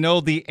 I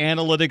know the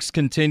analytics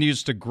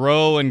continues to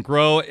grow and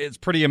grow. It's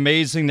pretty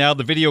amazing now.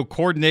 The video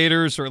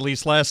coordinators, or at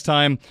least last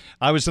time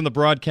I was in the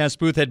broadcast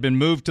booth, had been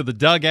moved to the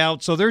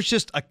dugout. So there's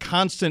just a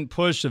constant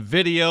push of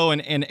video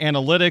and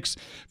analytics.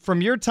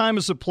 From your time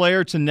as a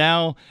player to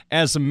now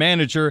as a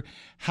manager,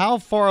 how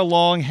far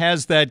along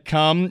has that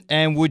come?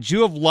 And would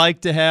you have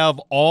liked to have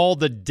all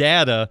the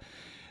data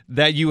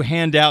that you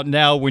hand out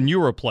now when you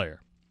were a player?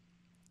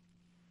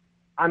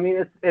 I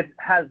mean, it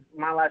has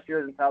my last year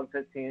was in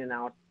 2015, and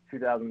now it's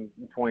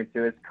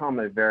 2022. It's come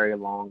a very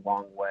long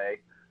way.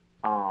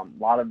 A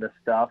lot of the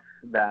stuff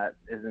that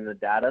is in the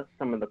data,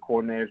 some of the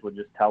coordinators would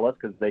just tell us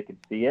because they could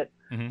see it.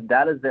 Mm-hmm.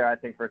 Data's there, I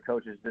think, for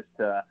coaches just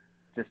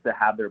to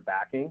have their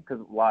backing,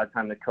 because a lot of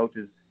time the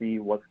coaches see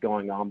what's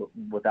going on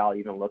without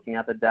even looking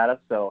at the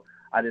data. So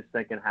I just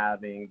think in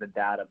having the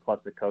data plus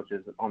the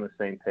coaches on the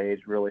same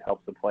page really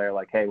helps the player.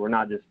 Like, hey, we're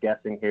not just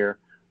guessing here.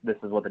 This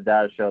is what the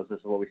data shows. This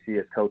is what we see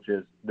as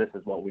coaches. This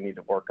is what we need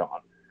to work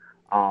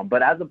on.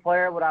 But as a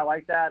player, would I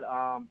like that?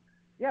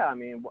 Yeah, I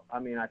mean,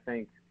 I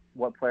think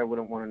what player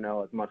wouldn't want to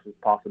know as much as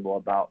possible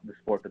about the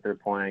sport that they're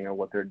playing or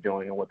what they're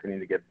doing and what they need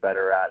to get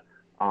better at.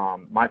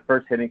 My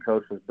first hitting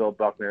coach was Bill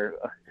Buckner.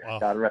 Wow.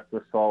 God rest his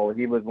soul.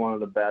 He was one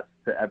of the best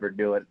to ever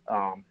do it.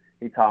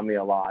 He taught me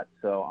a lot.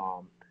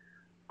 So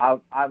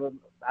I would,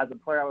 as a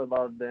player, I would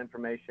love the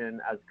information.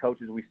 As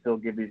coaches, we still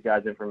give these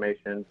guys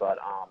information, but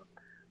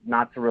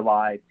not to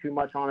rely too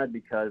much on it,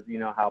 because you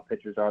know how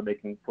pitchers are. They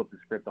can flip the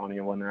script on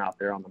you when they're out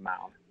there on the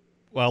mound.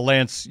 Well,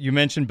 Lance, you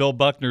mentioned Bill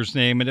Buckner's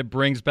name, and it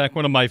brings back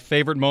one of my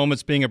favorite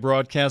moments being a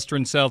broadcaster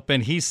in South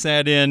Bend. He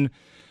sat in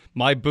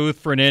my booth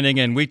for an inning,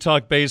 and we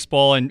talked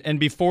baseball. And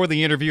before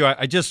the interview,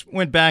 I just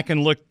went back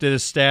and looked at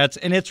his stats,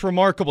 and it's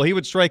remarkable. He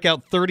would strike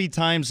out 30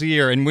 times a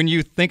year. And when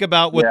you think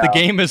about what the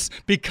game has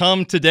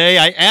become today,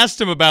 I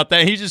asked him about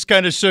that. He just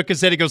kind of shook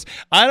his head. He goes,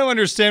 I don't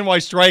understand why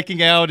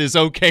striking out is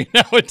okay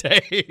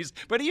nowadays.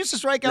 But he used to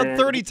strike out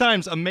 30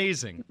 times.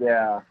 Amazing.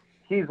 Yeah.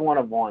 He's one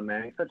of one,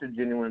 man. He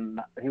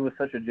was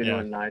such a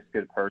genuine, nice,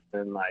 good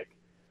person. Like,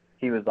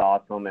 he was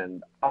awesome.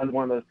 And I was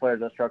one of those players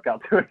that struck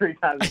out 2 or 3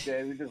 times a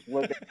day. We just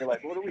look at it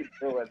like, what are we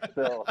doing?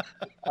 So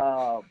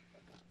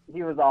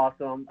he was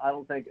awesome. I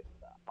don't think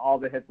all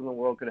the hits in the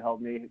world could help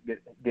me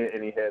get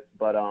any hits.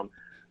 But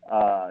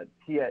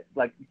he had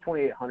like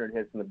 2,800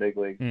 hits in the big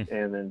leagues,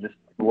 and then just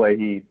the way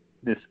he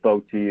just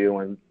spoke to you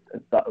and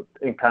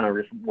kind of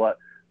just what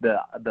the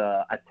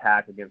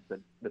attack against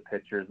the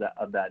pitchers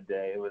of that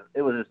day.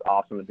 It was just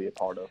awesome to be a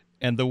part of.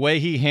 And the way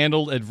he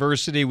handled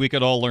adversity, we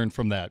could all learn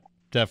from that.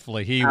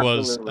 Definitely, he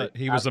was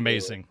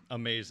amazing.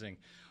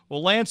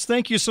 Well, Lance,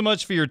 thank you so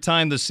much for your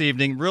time this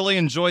evening. Really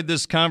enjoyed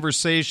this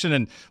conversation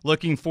and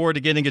looking forward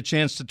to getting a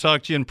chance to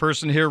talk to you in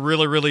person here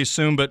really, really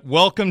soon. But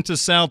welcome to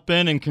South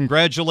Bend and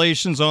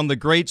congratulations on the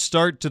great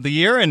start to the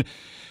year. And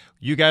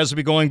you guys will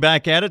be going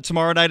back at it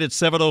tomorrow night at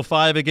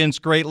 7:05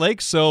 against Great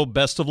Lakes. So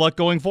best of luck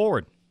going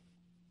forward.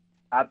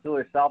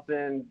 Absolutely.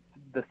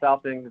 The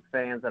South Bend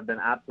fans have been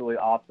absolutely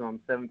awesome.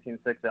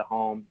 17-6 at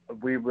home.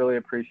 We really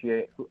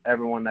appreciate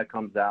everyone that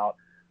comes out.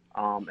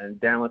 And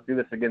Darren, let's do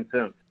this again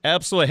soon.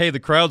 Absolutely. Hey, the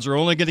crowds are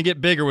only going to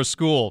get bigger with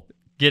school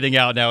getting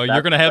out now.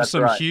 You're going to have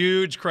some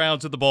huge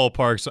crowds at the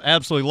ballpark. So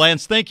absolutely.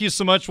 Lance, thank you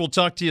so much. We'll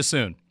talk to you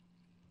soon.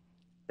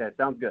 Okay,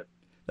 sounds good.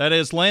 That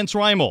is Lance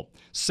Reimel,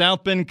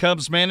 South Bend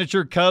Cubs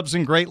manager. Cubs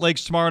and Great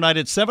Lakes tomorrow night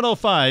at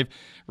 7:05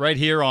 right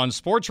here on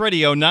Sports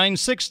Radio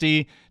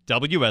 960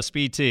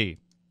 WSBT.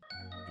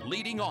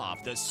 Leading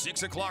off the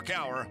 6 o'clock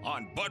hour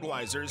on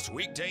Budweiser's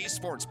Weekday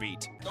Sports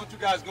Beat. Don't you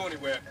guys go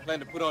anywhere. Plan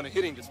to put on a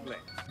hitting display.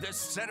 The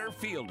center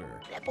fielder.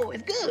 That boy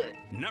is good.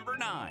 Number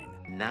 9.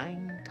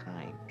 9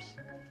 times.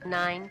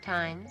 9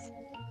 times.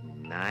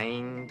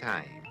 9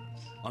 times.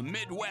 A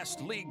Midwest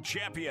League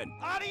champion.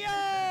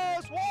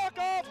 Adios!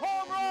 Walk-off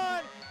home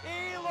run!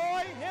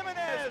 Eloy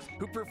Jimenez!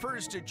 Who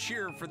prefers to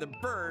cheer for the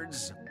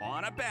Birds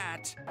on a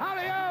bat.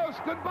 Adios!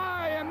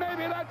 Goodbye, and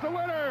maybe that's a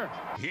winner!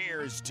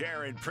 Here's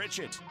Darren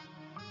Pritchett.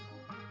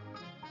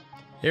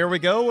 Here we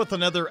go with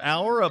another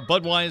hour of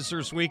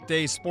Budweiser's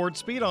Weekday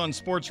Sports Beat on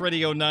Sports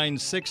Radio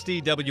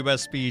 960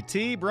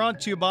 WSBT,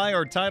 brought to you by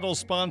our title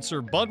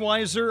sponsor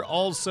Budweiser,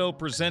 also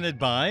presented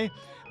by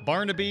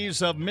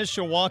Barnaby's of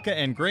Mishawaka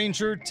and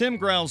Granger, Tim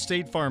Growl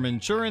State Farm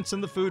Insurance,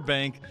 and the Food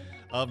Bank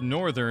of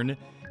Northern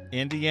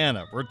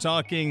Indiana. We're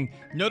talking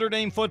Notre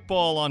Dame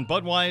football on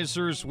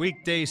Budweiser's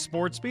Weekday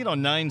Sports Beat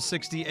on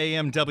 960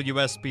 AM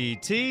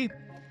WSBT.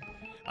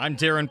 I'm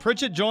Darren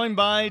Pritchett, joined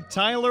by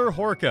Tyler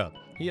Horka.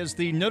 He is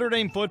the Notre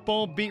Dame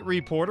football beat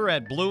reporter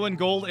at Blue and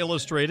Gold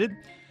Illustrated.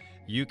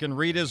 You can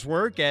read his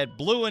work at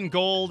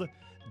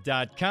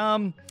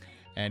blueandgold.com.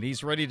 And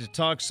he's ready to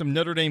talk some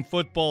Notre Dame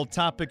football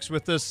topics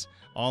with us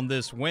on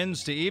this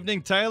Wednesday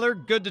evening. Tyler,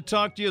 good to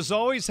talk to you as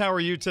always. How are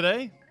you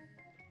today?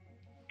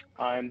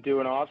 I'm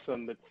doing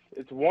awesome.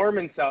 It's warm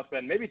in South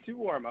Bend, maybe too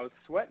warm. I was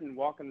sweating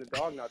walking the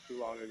dog not too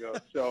long ago,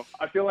 so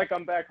I feel like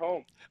I'm back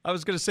home. I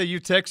was going to say, you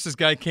Texas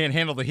guy can't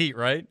handle the heat,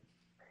 right?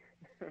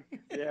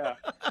 Yeah.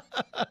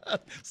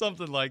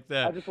 Something like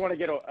that. I just want to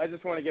get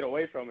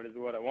away from it is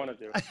what I want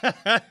to do.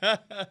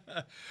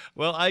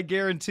 Well, I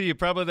guarantee you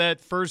probably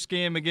that first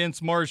game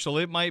against Marshall,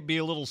 it might be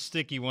a little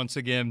sticky once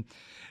again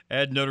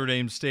at Notre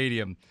Dame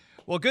Stadium.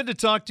 Well, good to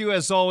talk to you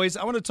as always.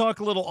 I want to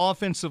talk a little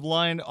offensive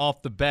line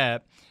off the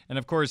bat. And,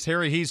 of course,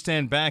 Harry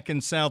Hiestand back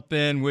in South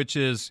Bend, which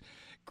is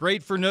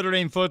great for Notre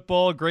Dame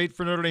football, great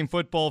for Notre Dame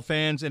football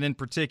fans, and in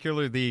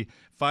particular the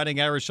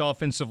Fighting Irish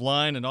offensive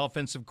line and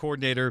offensive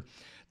coordinator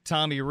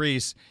Tommy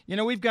Rees. You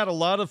know, we've got a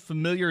lot of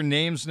familiar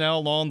names now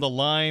along the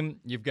line.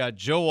 You've got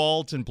Joe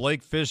Alt and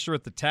Blake Fisher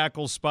at the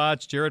tackle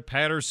spots. Jaret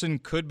Patterson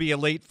could be a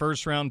late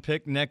first-round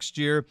pick next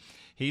year.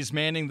 He's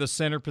manning the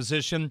center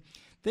position.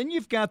 Then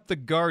you've got the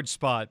guard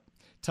spot.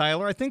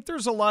 Tyler, I think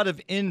there's a lot of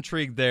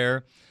intrigue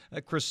there.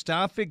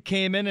 Kristofik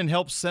came in and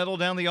helped settle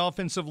down the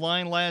offensive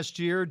line last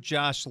year.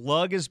 Josh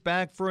Lugg is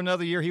back for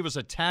another year. He was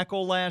a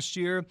tackle last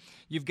year.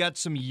 You've got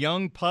some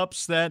young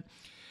pups that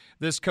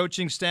this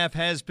coaching staff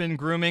has been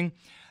grooming.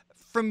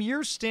 From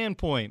your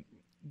standpoint,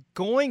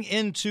 going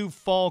into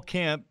fall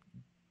camp,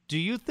 do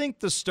you think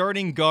the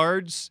starting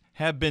guards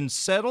have been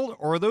settled,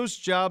 or are those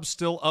jobs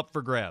still up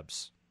for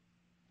grabs?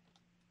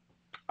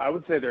 I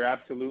would say they're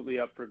absolutely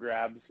up for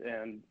grabs.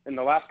 And in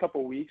the last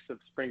couple of weeks of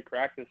spring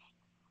practice,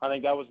 I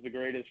think that was the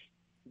greatest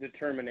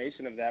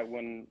determination of that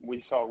when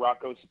we saw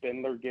Rocco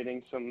Spindler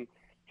getting some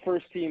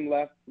first-team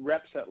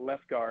reps at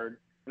left guard.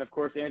 And, of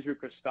course, Andrew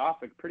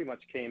Kristofik pretty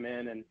much came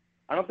in, and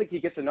I don't think he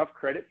gets enough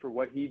credit for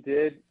what he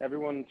did.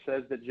 Everyone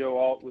says that Joe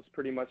Alt was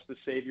pretty much the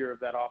savior of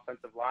that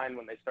offensive line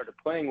when they started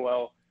playing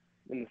well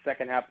in the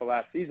second half of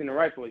last season, and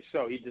rightfully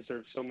so. He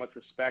deserves so much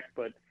respect.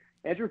 But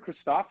Andrew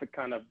Kristofik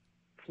kind of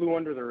flew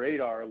under the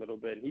radar a little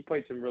bit. He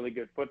played some really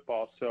good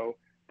football. So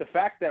the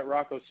fact that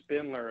Rocco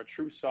Spindler, a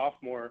true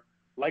sophomore,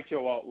 like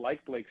Joe Alt,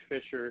 like Blake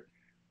Fisher,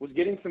 was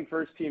getting some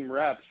first-team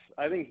reps,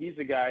 I think he's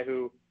a guy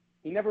who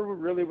he never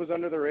really was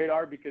under the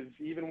radar, because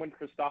even when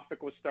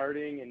Kristofik was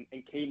starting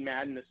and Kane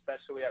Madden,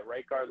 especially at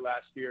right guard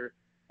last year,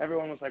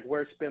 everyone was like,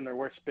 where's Spindler?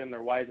 Where's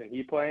Spindler? Why isn't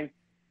he playing?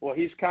 Well,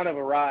 he's kind of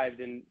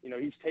arrived, and, you know,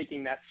 he's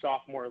taking that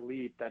sophomore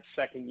leap, that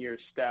second-year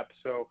step.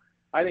 So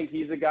I think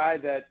he's a guy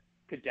that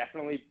could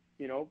definitely,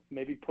 you know,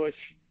 maybe push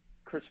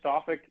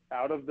Kristofik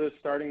out of the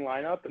starting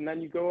lineup, and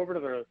then you go over to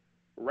the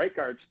right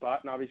guard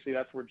spot, and obviously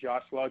that's where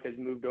Josh Lugg has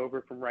moved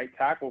over from right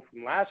tackle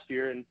from last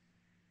year, and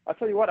I'll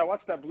tell you what, I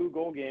watched that Blue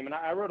Gold game, and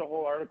I wrote a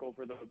whole article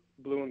for the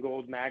Blue and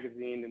Gold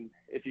magazine, and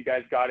if you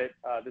guys got it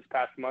this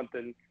past month,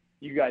 and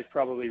you guys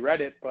probably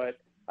read it, but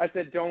I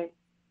said don't,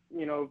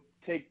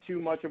 take too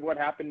much of what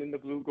happened in the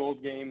Blue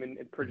Gold game and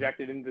project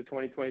it into the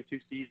 2022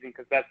 season,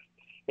 because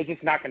it's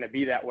just not going to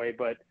be that way.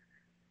 But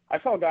I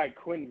saw a guy,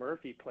 Quinn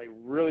Murphy, play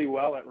really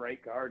well at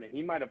right guard, and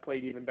he might have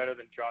played even better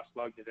than Josh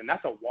Lugg did, and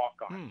that's a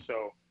walk-on.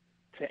 So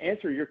to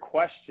answer your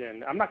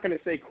question, I'm not going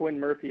to say Quinn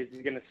Murphy is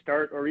going to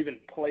start or even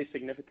play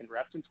significant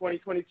reps in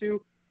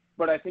 2022,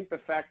 but I think the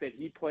fact that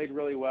he played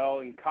really well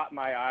and caught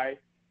my eye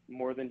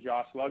more than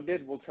Josh Lugg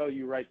did will tell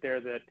you right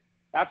there that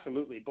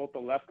absolutely both the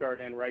left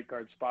guard and right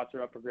guard spots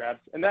are up for grabs.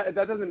 And that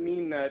doesn't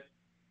mean that,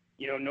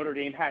 Notre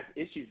Dame has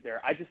issues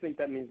there. I just think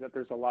that means that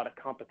there's a lot of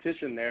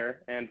competition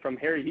there. And from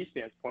Harry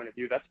Hiestan's point of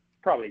view, that's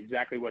probably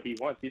exactly what he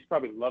wants. He's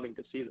probably loving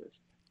to see this.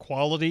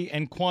 Quality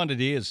and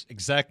quantity is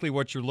exactly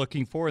what you're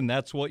looking for, and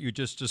that's what you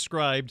just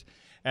described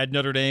at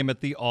Notre Dame at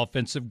the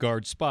offensive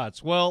guard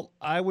spots. Well,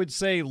 I would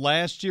say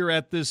last year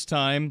at this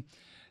time,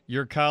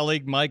 your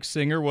colleague Mike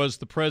Singer was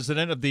the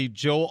president of the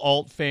Joe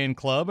Alt fan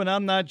club, and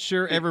I'm not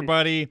sure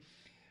everybody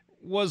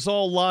was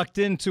all locked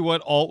into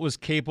what Alt was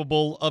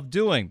capable of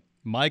doing.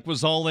 Mike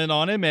was all in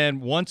on him,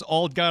 and once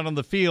Alt got on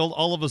the field,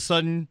 all of a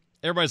sudden,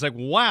 everybody's like,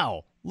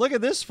 wow, look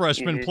at this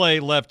freshman play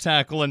left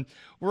tackle, and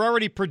we're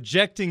already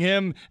projecting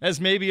him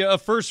as maybe a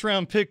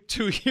first-round pick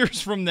 2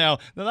 years from now.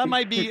 Now, that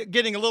might be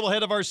getting a little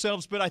ahead of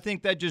ourselves, but I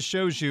think that just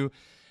shows you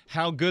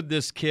how good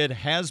this kid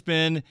has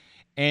been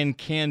and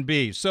can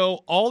be.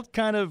 So Alt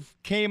kind of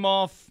came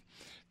off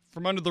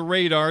from under the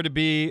radar to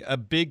be a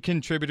big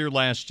contributor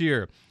last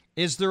year.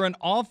 Is there an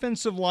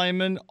offensive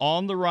lineman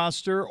on the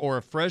roster or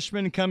a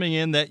freshman coming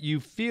in that you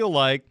feel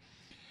like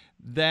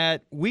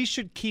that we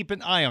should keep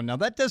an eye on? Now,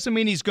 that doesn't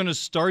mean he's going to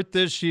start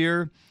this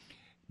year.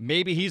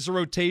 Maybe he's a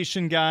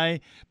rotation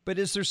guy. But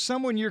is there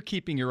someone you're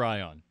keeping your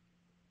eye on?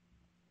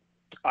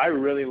 I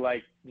really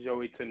like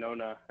Joey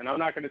Tanona. And I'm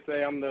not going to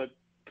say I'm the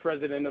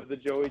president of the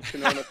Joey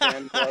Tanona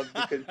fan club,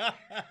 because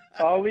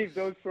I'll leave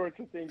those sorts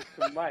of things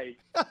to Mike.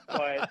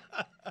 But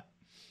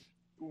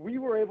we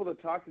were able to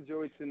talk to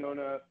Joey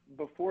Tanona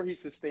before he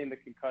sustained the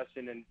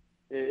concussion, and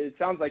it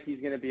sounds like he's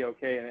going to be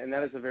okay. And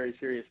that is a very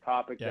serious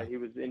topic, that he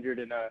was injured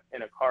in a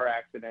car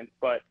accident.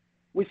 But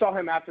we saw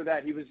him after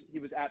that. He was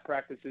at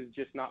practices,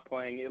 just not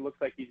playing. It looks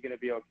like he's going to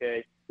be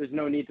okay. There's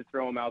no need to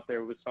throw him out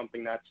there with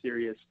something that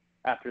serious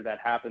after that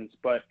happens.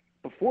 But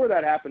before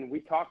that happened,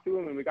 we talked to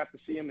him and we got to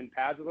see him in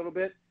pads a little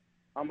bit.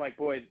 I'm like,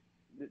 boy,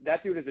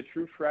 that dude is a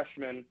true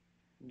freshman.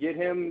 Get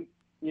him,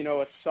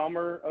 a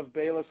summer of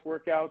Bayless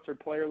workouts or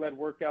player-led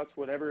workouts,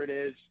 whatever it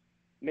is,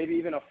 maybe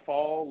even a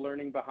fall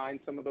learning behind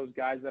some of those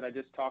guys that I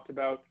just talked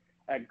about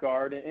at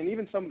guard, and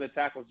even some of the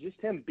tackles, just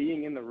him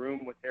being in the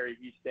room with Harry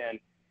Hiestand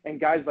and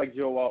guys like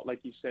Joe Alt, like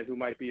you said, who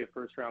might be a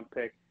first-round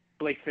pick.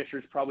 Blake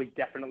Fisher's probably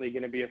definitely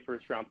going to be a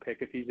first-round pick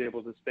if he's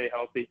able to stay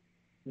healthy.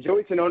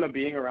 Joey Tanona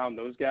being around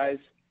those guys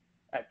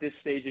at this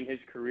stage in his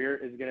career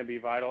is going to be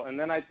vital. And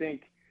then I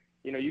think,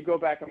 you go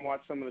back and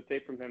watch some of the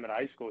tape from him at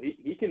high school.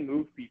 He can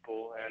move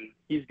people, and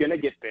he's going to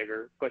get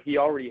bigger, but he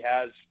already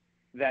has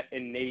that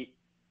innate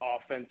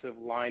offensive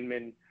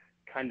lineman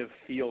kind of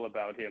feel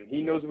about him.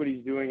 He knows what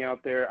he's doing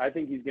out there. I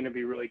think he's going to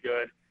be really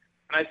good.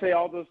 And I say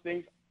all those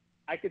things.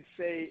 I could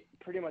say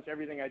pretty much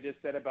everything I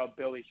just said about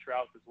Billy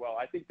Strauss as well.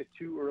 I think the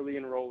two early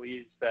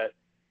enrollees that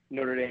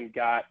Notre Dame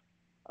got,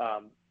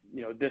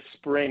 this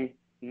spring,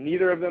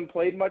 neither of them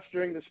played much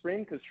during the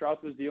spring because Strauss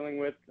was dealing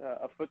with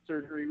a foot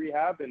surgery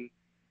rehab.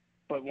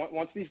 But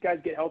once these guys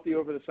get healthy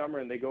over the summer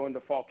and they go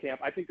into fall camp,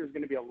 I think there's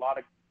going to be a lot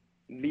of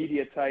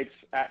media types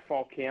at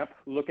fall camp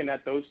looking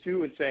at those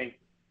two and saying,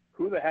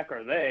 who the heck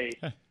are they?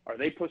 Are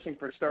they pushing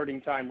for starting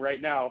time right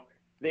now?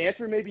 The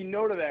answer may be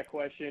no to that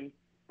question,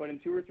 but in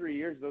 2 or 3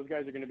 years, those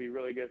guys are going to be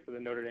really good for the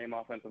Notre Dame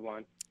offensive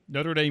line.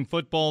 Notre Dame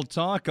football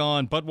talk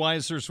on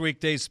Budweiser's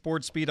weekday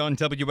sports beat on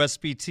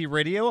WSBT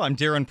Radio. I'm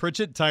Darren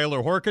Pritchett,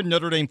 Tyler Horkin,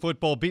 Notre Dame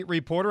football beat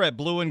reporter at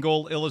Blue and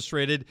Gold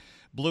Illustrated,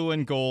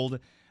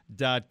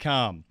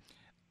 blueandgold.com.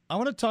 I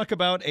want to talk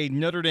about a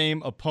Notre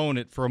Dame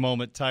opponent for a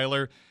moment,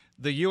 Tyler.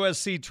 The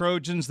USC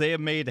Trojans, they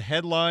have made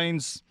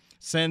headlines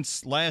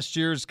since last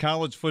year's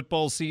college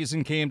football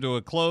season came to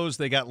a close.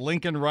 They got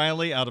Lincoln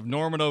Riley out of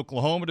Norman,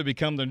 Oklahoma to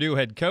become their new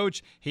head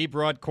coach. He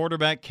brought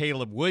quarterback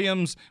Caleb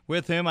Williams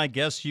with him. I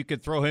guess you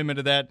could throw him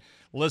into that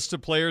list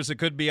of players that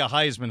could be a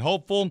Heisman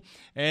hopeful.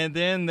 And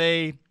then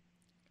they,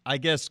 I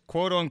guess,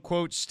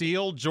 quote-unquote,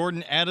 steal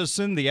Jordan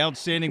Addison, the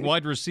outstanding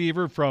wide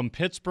receiver from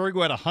Pittsburgh,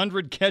 who had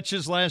 100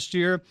 catches last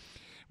year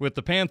with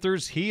the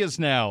Panthers. He is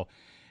now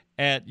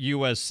at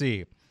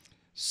USC.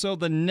 So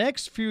the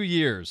next few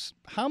years,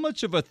 how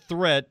much of a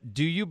threat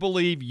do you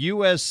believe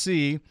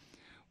USC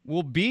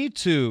will be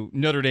to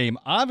Notre Dame?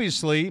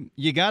 Obviously,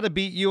 you got to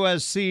beat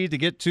USC to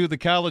get to the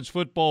college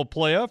football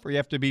playoff, or you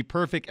have to be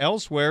perfect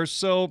elsewhere.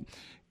 So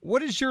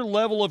what is your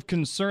level of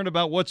concern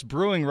about what's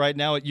brewing right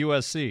now at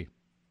USC?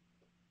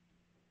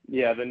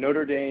 Yeah, the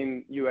Notre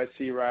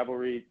Dame-USC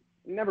rivalry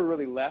never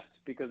really left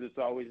because it's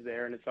always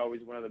there, and it's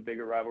always one of the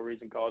bigger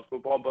rivalries in college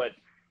football. But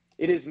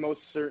it is most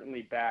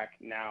certainly back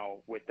now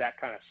with that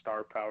kind of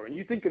star power. And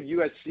you think of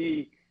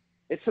USC,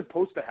 it's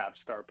supposed to have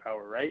star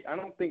power, right? I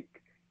don't think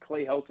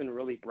Clay Helton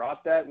really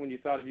brought that. When you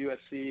thought of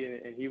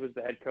USC and he was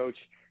the head coach,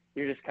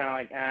 you're just kind of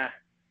like,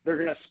 they're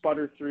going to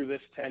sputter through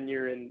this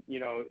tenure, and,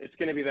 it's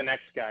going to be the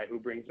next guy who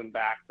brings them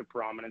back to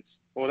prominence.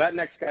 Well, that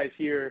next guy's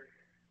here.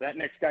 That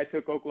next guy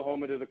took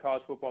Oklahoma to the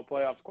college football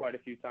playoffs quite a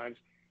few times.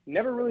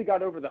 Never really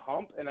got over the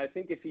hump, and I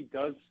think if he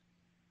does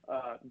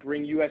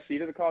bring USC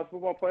to the college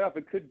football playoff,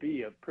 it could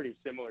be a pretty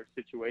similar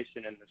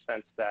situation in the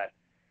sense that,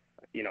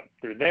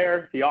 they're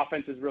there. The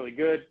offense is really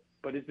good,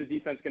 but is the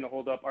defense going to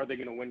hold up? Are they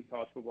going to win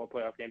college football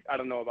playoff games? I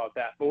don't know about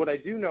that. But what I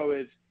do know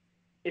is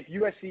if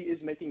USC is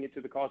making it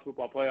to the college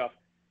football playoff,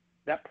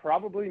 that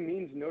probably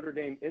means Notre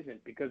Dame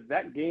isn't, because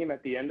that game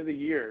at the end of the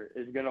year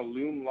is going to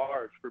loom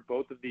large for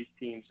both of these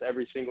teams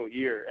every single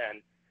year.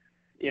 And,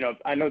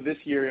 I know this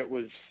year it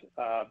was,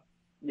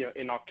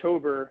 in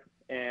October,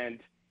 and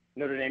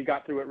Notre Dame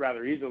got through it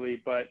rather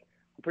easily, but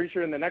I'm pretty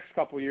sure in the next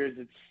couple of years,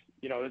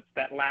 it's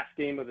that last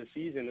game of the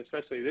season,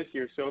 especially this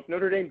year. So if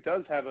Notre Dame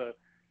does have a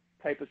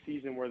type of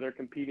season where they're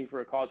competing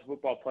for a college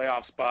football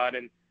playoff spot,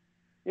 and,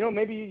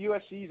 maybe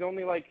USC is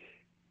only like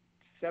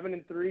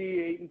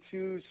 7-3,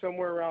 8-2,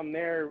 somewhere around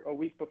there a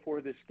week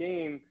before this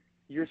game,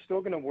 you're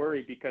still going to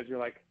worry because you're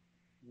like,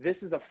 this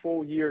is a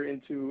full year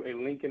into a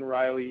Lincoln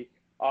Riley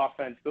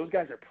offense. Those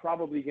guys are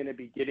probably going to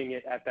be getting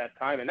it at that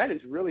time. And that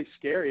is really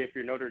scary if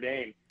you're Notre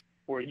Dame,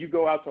 where you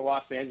go out to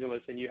Los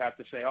Angeles and you have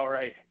to say, all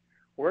right,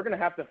 we're going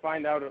to have to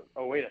find out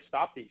a way to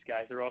stop these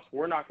guys, or else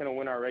we're not going to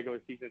win our regular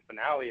season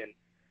finale. And,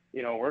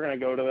 we're going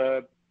to go to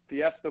the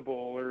Fiesta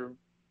Bowl or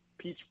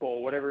Peach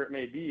Bowl, whatever it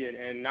may be,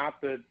 and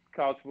not the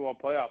college football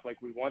playoff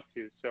like we want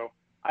to. So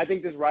I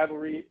think this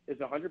rivalry is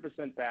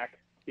 100% back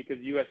because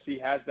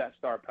USC has that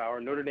star power.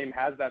 Notre Dame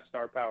has that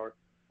star power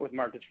with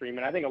Marcus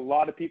Freeman. I think a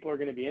lot of people are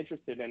going to be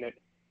interested in it,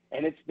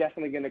 and it's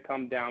definitely going to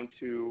come down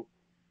to,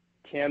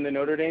 can the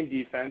Notre Dame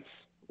defense,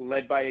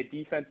 led by a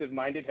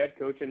defensive-minded head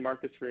coach in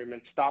Marcus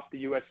Freeman, stop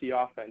the USC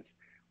offense,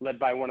 led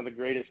by one of the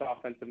greatest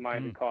offensive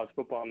minds in college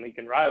football,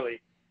 Lincoln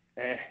Riley?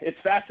 It's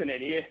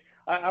fascinating.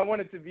 I want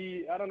it to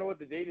be, I don't know what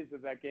the date is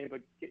of that game, but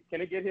can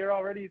it get here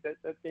already? That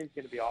game's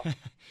going to be awesome.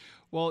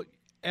 Well,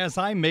 as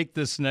I make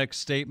this next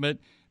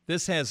statement,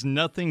 this has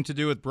nothing to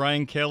do with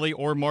Brian Kelly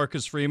or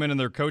Marcus Freeman and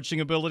their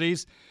coaching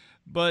abilities,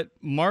 but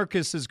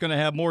Marcus is going to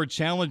have more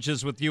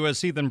challenges with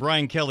USC than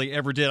Brian Kelly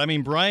ever did. I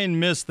mean, Brian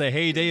missed the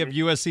heyday of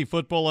USC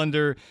football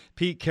under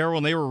Pete Carroll,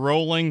 and they were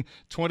rolling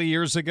 20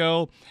 years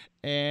ago.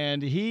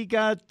 And he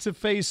got to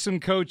face some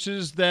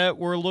coaches that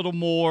were a little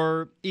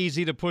more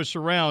easy to push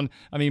around.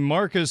 I mean,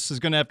 Marcus is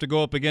going to have to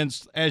go up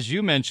against, as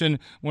you mentioned,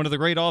 one of the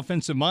great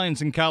offensive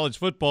minds in college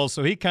football,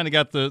 so he kind of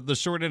got the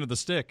short end of the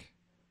stick.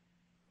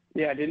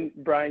 Yeah,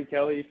 didn't Brian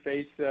Kelly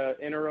face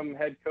interim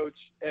head coach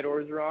Ed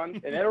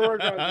Orgeron? And Ed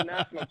Orgeron's a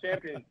national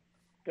champion.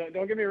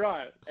 Don't get me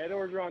wrong. Ed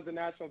Orgeron's a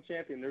national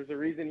champion. There's a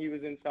reason he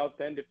was in South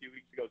Bend a few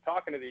weeks ago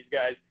talking to these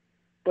guys.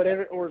 But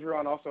Ed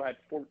Orgeron also had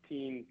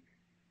 14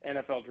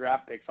 NFL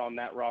draft picks on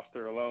that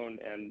roster alone,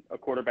 and a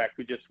quarterback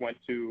who just went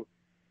to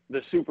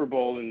the Super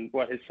Bowl in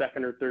his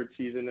second or third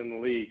season in the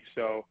league.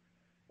 So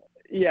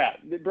yeah,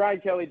 Brian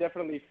Kelly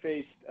definitely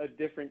faced a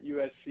different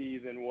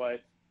USC than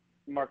what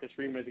Marcus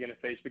Freeman is going to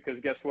face, because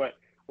guess what?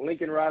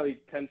 Lincoln Riley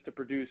tends to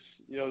produce,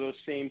 those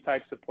same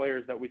types of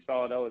players that we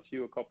saw at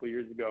LSU a couple of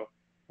years ago.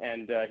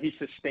 And he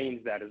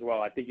sustains that as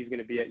well. I think he's going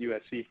to be at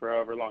USC for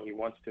however long he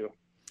wants to.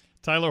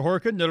 Tyler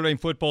Horkin, Notre Dame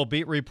football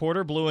beat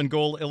reporter, Blue and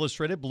Gold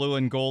Illustrated,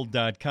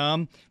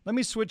 blueandgold.com. Let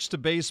me switch to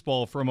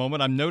baseball for a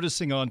moment. I'm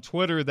noticing on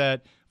Twitter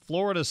that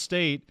Florida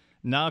State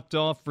knocked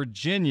off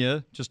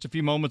Virginia just a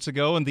few moments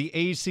ago in the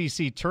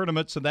ACC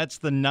tournament. So that's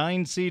the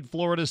 9-seed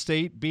Florida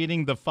State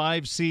beating the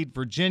 5-seed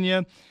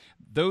Virginia.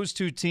 Those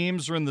two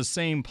teams are in the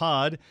same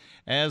pod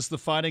as the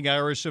Fighting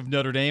Irish of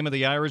Notre Dame, and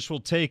the Irish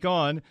will take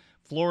on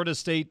Florida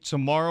State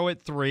tomorrow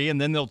at 3,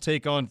 and then they'll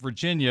take on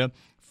Virginia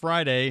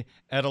Friday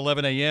at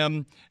 11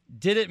 a.m.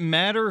 Did it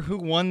matter who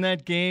won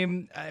that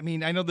game? I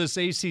mean, I know this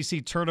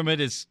ACC tournament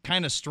is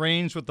kind of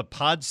strange with the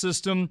pod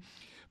system,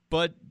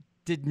 but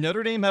did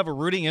Notre Dame have a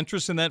rooting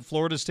interest in that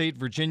Florida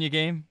State-Virginia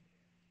game?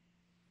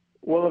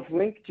 Well, if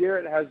Link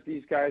Jarrett has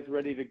these guys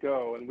ready to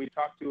go, and we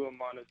talked to him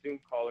on a Zoom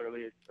call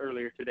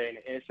earlier today,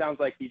 and it sounds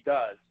like he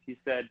does. He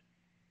said,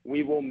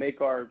 we will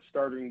make our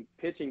starting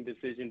pitching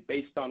decision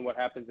based on what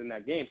happens in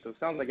that game. So it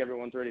sounds like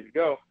everyone's ready to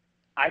go.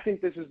 I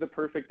think this is the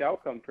perfect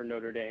outcome for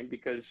Notre Dame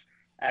because,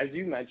 as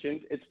you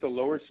mentioned, it's the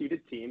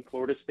lower-seeded team.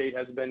 Florida State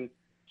has been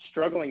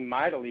struggling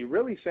mightily,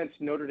 really since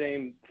Notre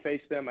Dame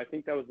faced them. I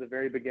think that was the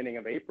very beginning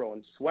of April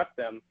and swept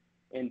them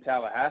in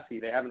Tallahassee.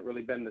 They haven't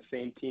really been the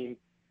same team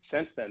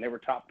since then. They were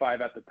top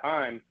 5 at the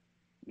time.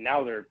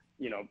 Now they're,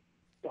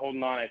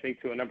 holding on, I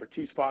think, to a number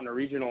 2 spot in a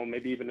regional,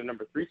 maybe even a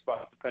number 3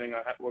 spot, depending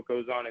on what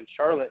goes on in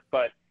Charlotte.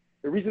 But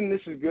the reason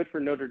this is good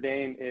for Notre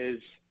Dame is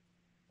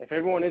if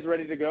everyone is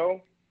ready to go,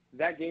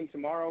 that game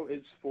tomorrow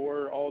is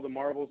for all the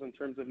marbles in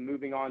terms of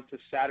moving on to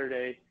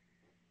Saturday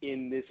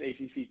in this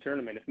ACC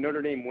tournament. If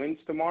Notre Dame wins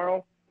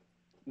tomorrow,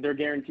 they're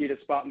guaranteed a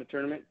spot in the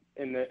tournament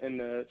in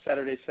the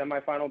Saturday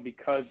semifinal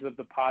because of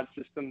the pod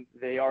system.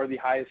 They are the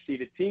highest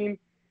seeded team.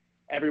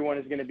 Everyone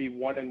is going to be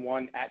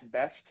 1-1 at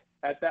best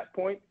at that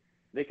point.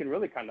 They can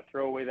really kind of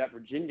throw away that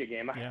Virginia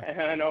game. Yeah.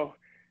 And I know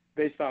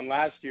based on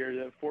last year,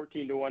 the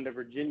 14-1 to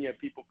Virginia,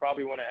 people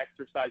probably want to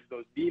exercise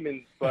those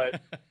demons.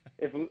 But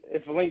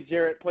if Link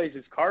Jarrett plays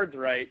his cards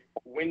right,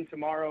 win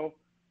tomorrow,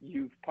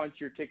 you punch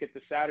your ticket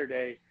to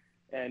Saturday,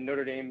 and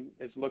Notre Dame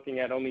is looking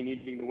at only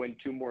needing to win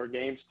 2 more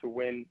games to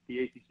win the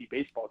ACC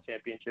baseball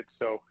championship.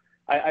 So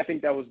I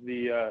think that was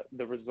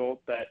the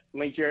result that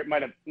Link Jarrett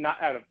might have not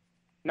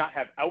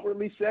have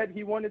outwardly said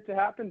he wanted to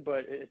happen,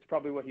 but it's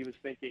probably what he was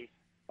thinking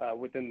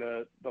within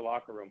the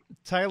locker room.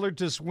 Tyler,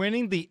 does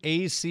winning the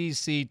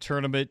ACC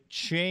tournament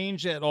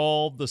change at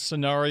all the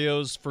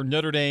scenarios for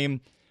Notre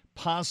Dame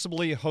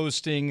possibly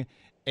hosting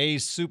a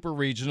super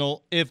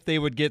regional if they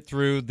would get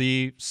through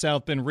the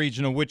South Bend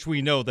regional, which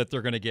we know that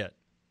they're going to get?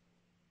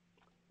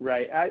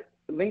 Right.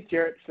 Link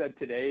Jarrett said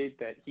today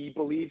that he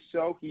believes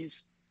so.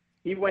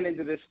 He went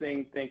into this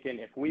thing thinking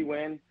if we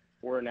win,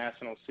 we're a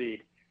national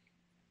seed.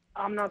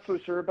 I'm not so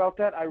sure about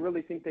that. I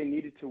really think they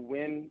needed to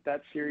win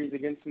that series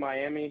against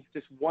Miami.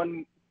 Just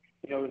one,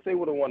 if they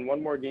would have won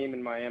one more game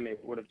in Miami, it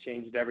would have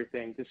changed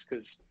everything just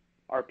because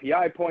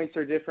RPI points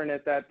are different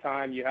at that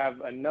time. You have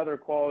another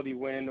quality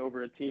win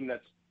over a team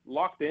that's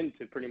locked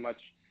into pretty much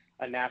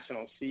a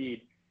national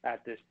seed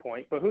at this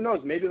point. But who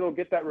knows? Maybe they'll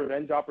get that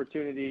revenge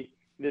opportunity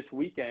this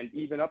weekend,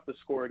 even up the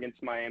score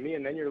against Miami,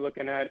 and then you're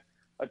looking at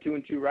a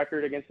 2-2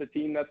 record against a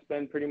team that's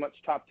been pretty much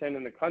top 10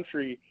 in the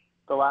country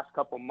the last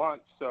couple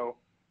months. So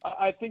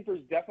I think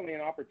there's definitely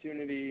an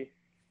opportunity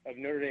of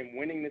Notre Dame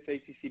winning this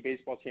ACC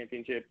baseball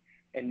championship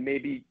and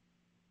maybe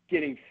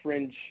getting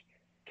fringe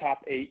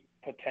top 8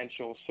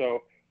 potential. So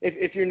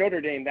if you're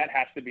Notre Dame, that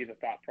has to be the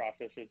thought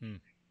process. It's,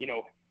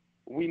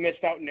 we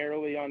missed out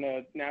narrowly on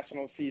a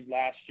national seed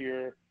last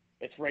year.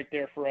 It's right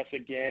there for us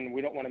again.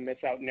 We don't want to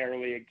miss out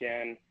narrowly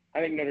again. I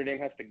think Notre Dame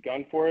has to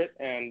gun for it,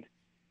 and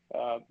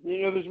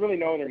there's really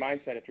no other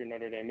mindset if you're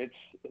Notre Dame. It's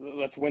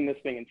let's win this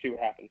thing and see what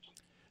happens.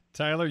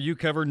 Tyler, you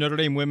covered Notre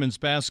Dame women's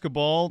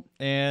basketball,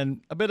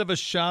 and a bit of a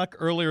shock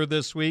earlier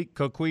this week.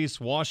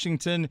 Coquise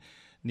Washington,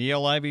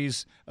 Niele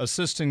Ivey's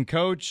assistant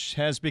coach,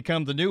 has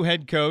become the new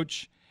head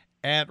coach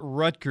at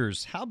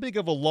Rutgers. How big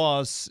of a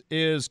loss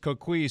is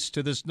Coquise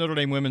to this Notre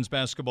Dame women's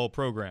basketball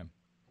program?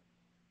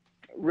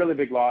 Really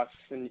big loss,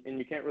 and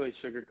you can't really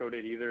sugarcoat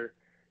it either.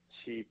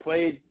 She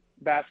played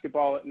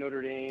basketball at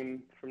Notre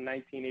Dame from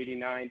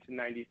 1989 to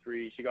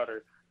 93. She got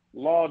her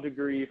law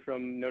degree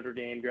from Notre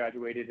Dame,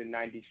 graduated in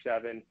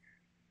 97.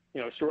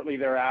 Shortly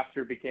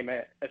thereafter became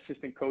an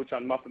assistant coach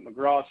on Muffet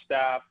McGraw's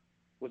staff,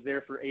 was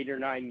there for 8 or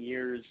 9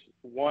 years,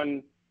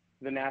 won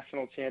the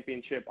national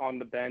championship on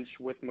the bench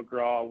with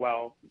McGraw,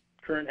 while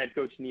current head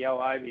coach Niele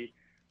Ivey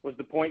was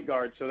the point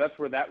guard. So that's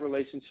where that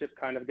relationship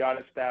kind of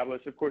got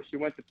established. Of course, she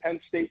went to Penn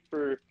State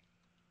for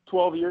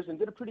 12 years and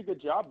did a pretty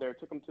good job there.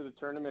 Took them to the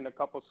tournament, a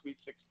couple Sweet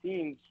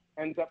 16s,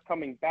 ends up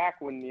coming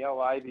back when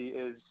Niele Ivey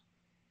is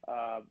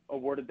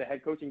awarded the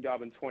head coaching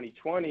job in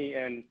 2020.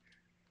 And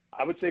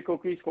I would say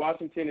Coquise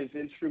Washington is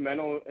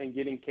instrumental in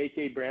getting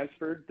KK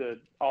Bransford, the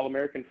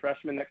All-American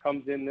freshman that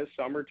comes in this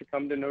summer to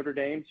come to Notre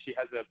Dame. She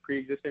has a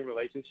pre-existing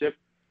relationship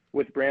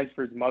with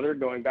Bransford's mother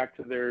going back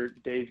to their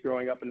days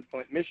growing up in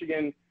Flint,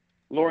 Michigan.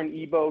 Lauren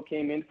Ebo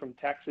came in from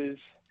Texas.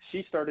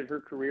 She started her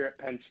career at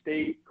Penn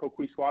State.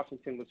 Coquise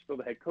Washington was still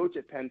the head coach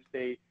at Penn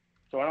State.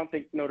 So I don't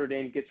think Notre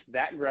Dame gets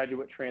that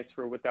graduate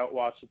transfer without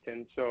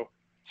Washington. So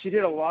she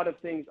did a lot of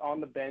things on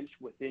the bench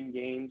within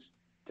games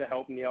to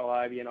help Niele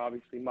Ivey and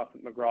obviously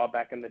Muffet McGraw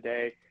back in the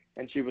day.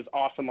 And she was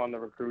awesome on the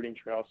recruiting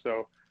trail.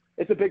 So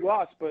it's a big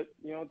loss, but,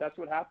 that's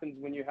what happens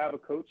when you have a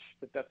coach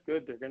that's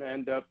good. They're going to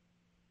end up,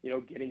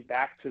 getting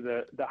back to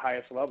the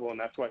highest level. And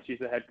that's why she's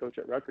the head coach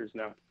at Rutgers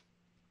now.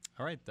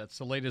 All right, that's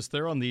the latest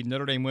there on the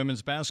Notre Dame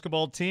women's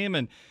basketball team.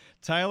 And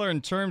Tyler,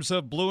 in terms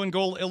of Blue and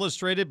Gold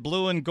Illustrated,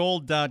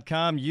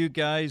 blueandgold.com, you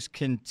guys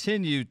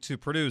continue to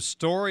produce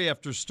story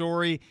after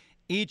story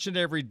each and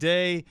every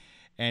day,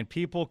 and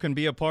people can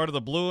be a part of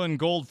the Blue and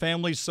Gold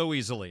family so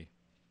easily.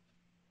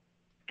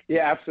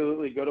 Yeah,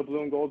 absolutely. Go to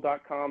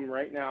blueandgold.com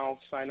right now.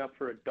 Sign up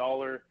for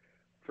 $1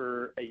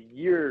 for a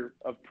year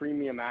of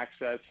premium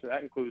access. So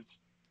that includes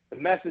the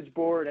message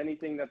board,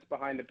 anything that's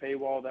behind the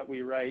paywall that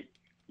we write.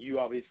 You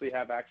obviously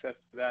have access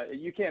to that.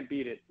 You can't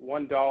beat it.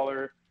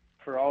 $1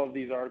 for all of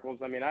these articles.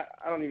 I mean, I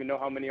don't even know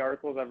how many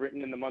articles I've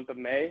written in the month of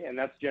May, and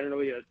that's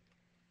generally a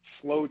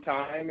slow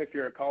time if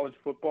you're a college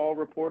football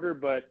reporter.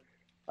 But,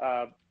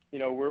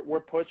 we're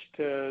pushed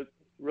to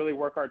really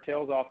work our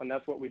tails off, and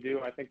that's what we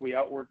do. I think we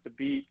outwork the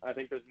beat. I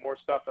think there's more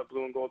stuff at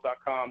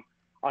blueandgold.com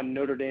on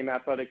Notre Dame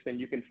athletics than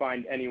you can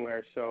find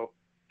anywhere. So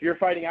if you're a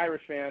Fighting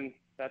Irish fan,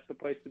 that's the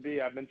place to be.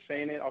 I've been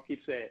saying it. I'll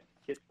keep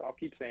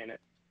saying it.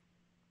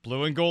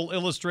 Blue and Gold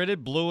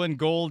Illustrated,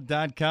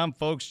 blueandgold.com.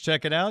 Folks,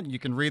 check it out. You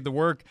can read the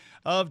work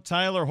of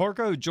Tyler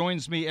Horka, who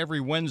joins me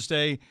every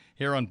Wednesday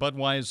here on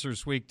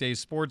Budweiser's Weekday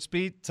Sports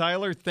Beat.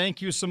 Tyler,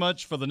 thank you so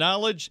much for the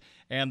knowledge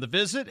and the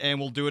visit, and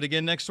we'll do it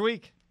again next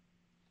week.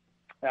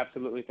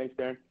 Absolutely. Thanks,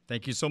 Darren.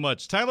 Thank you so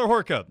much. Tyler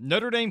Horka,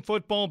 Notre Dame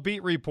football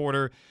beat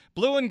reporter,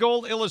 Blue and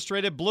Gold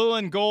Illustrated,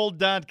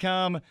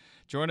 blueandgold.com.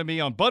 Joining me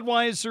on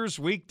Budweiser's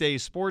Weekday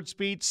Sports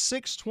Beat,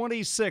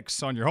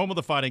 626 on your home of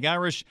the Fighting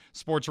Irish,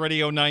 Sports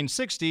Radio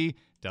 960,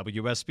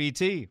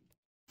 WSBT.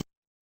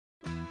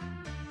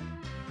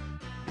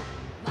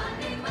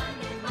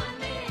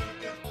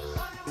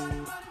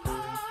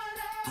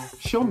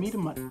 Show me the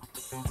money.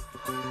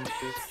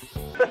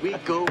 We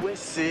go with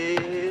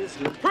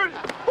Sizzler.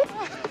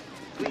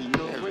 We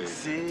go with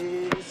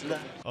Sizzler.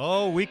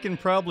 Oh, we can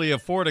probably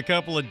afford a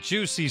couple of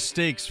juicy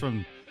steaks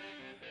from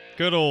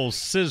good old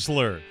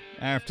Sizzler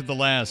after the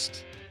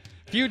last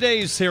few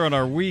days here on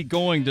our We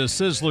Going to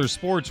Sizzler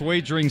sports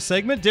wagering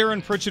segment.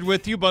 Darren Pritchett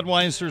with you,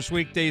 Budweiser's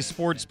Weekday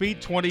Sports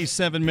Beat,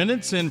 27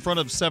 minutes in front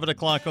of 7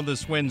 o'clock on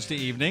this Wednesday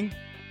evening.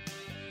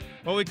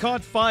 Well, we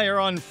caught fire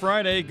on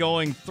Friday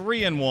going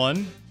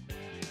 3-1.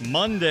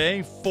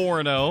 Monday,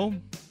 4-0.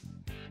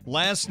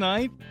 Last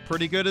night,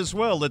 pretty good as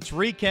well. Let's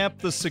recap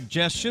the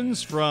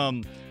suggestions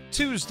from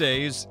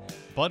Tuesday's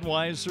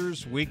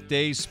Budweiser's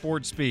Weekday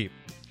Sports Beat.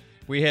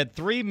 We had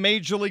 3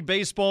 Major League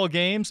Baseball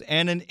games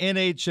and an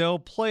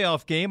NHL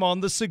playoff game on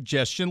the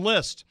suggestion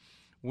list.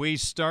 We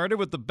started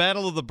with the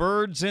Battle of the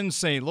Birds in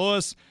St.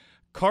 Louis,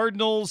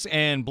 Cardinals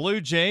and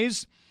Blue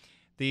Jays.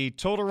 The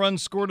total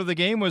runs scored of the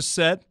game was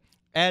set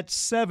at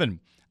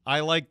 7.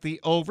 I like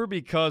the over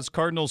because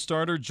Cardinals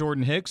starter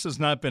Jordan Hicks has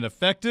not been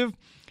effective,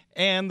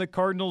 and the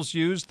Cardinals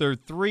used their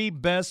 3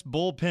 best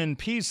bullpen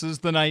pieces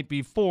the night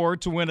before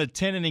to win a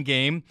 10-inning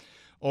game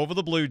over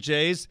the Blue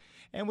Jays.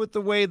 And with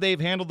the way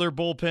they've handled their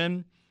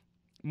bullpen,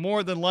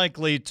 more than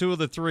likely 2 of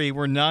the 3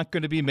 were not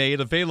going to be made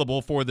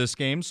available for this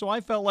game. So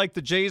I felt like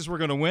the Jays were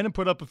going to win and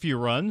put up a few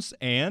runs,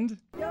 and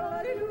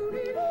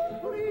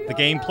the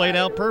game played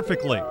out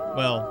perfectly.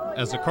 Well,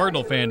 as a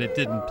Cardinal fan, it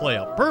didn't play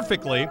out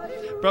perfectly,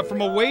 but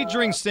from a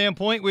wagering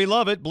standpoint, we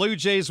love it. Blue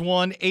Jays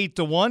won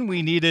 8-1.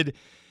 We needed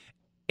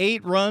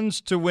 8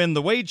 runs to win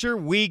the wager.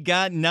 We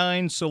got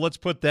 9, so let's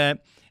put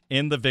that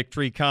in the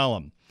victory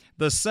column.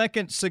 The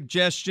second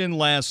suggestion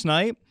last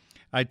night,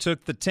 I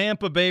took the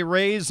Tampa Bay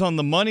Rays on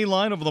the money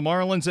line over the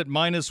Marlins at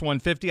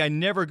 -150. I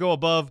never go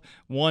above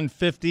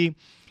 150.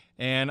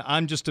 And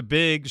I'm just a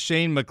big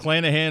Shane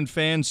McClanahan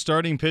fan,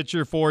 starting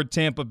pitcher for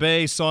Tampa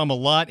Bay. Saw him a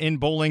lot in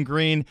Bowling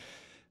Green.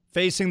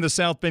 Facing the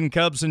South Bend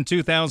Cubs in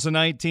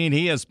 2019,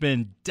 he has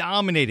been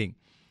dominating.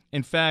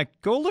 In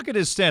fact, go look at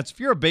his stats. If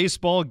you're a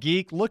baseball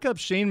geek, look up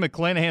Shane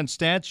McClanahan's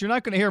stats. You're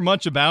not going to hear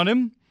much about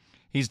him.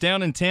 He's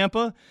down in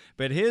Tampa,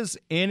 but his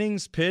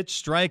innings pitch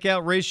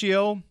strikeout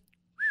ratio,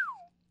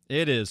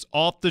 it is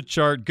off the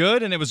chart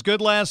good, and it was good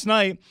last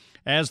night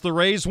as the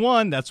Rays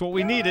won. That's what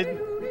we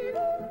needed.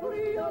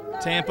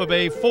 Tampa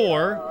Bay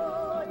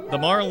 4, the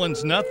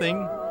Marlins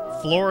nothing.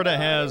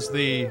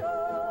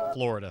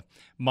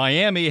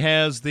 Miami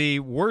has the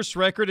worst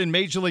record in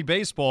Major League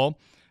Baseball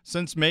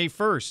since May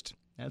 1st.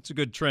 That's a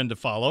good trend to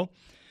follow.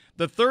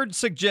 The third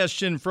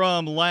suggestion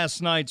from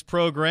last night's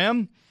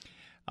program,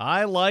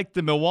 I like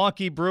the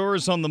Milwaukee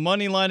Brewers on the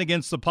money line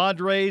against the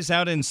Padres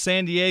out in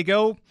San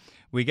Diego.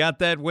 We got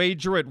that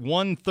wager at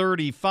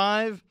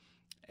 135,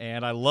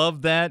 and I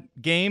love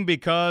that game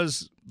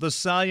because the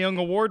Cy Young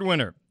Award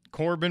winner,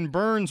 Corbin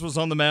Burns, was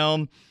on the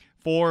mound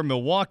for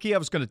Milwaukee. I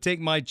was going to take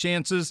my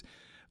chances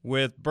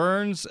with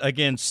Burns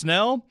against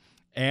Snell,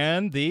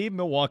 and the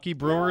Milwaukee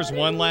Brewers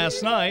won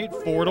last night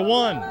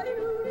 4-1.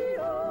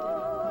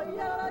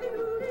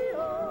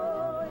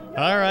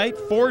 All right,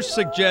 fourth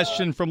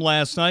suggestion from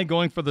last night,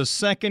 going for the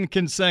second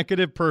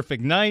consecutive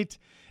perfect night.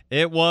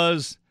 It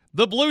was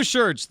the Blue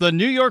Shirts, the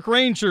New York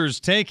Rangers,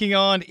 taking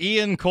on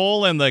Ian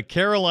Cole and the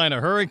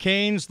Carolina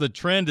Hurricanes. The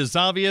trend is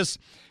obvious.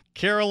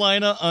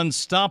 Carolina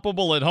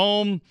unstoppable at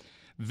home,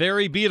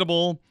 very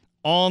beatable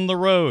on the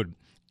road.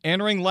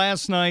 Entering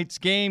last night's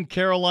game,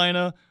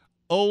 Carolina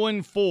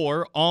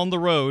 0-4 on the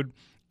road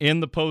in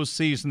the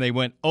postseason. They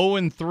went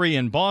 0-3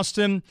 in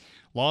Boston,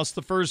 lost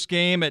the first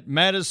game at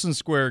Madison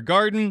Square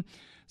Garden.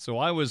 So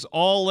I was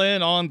all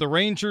in on the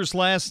Rangers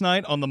last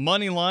night on the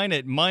money line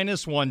at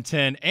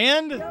 -110.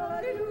 And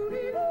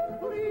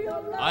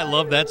I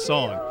love that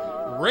song.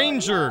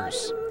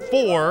 Rangers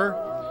 4,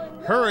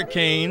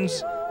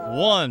 Hurricanes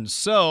 1.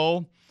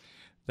 So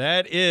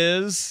that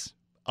is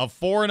a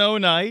 4-0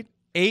 night,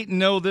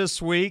 8-0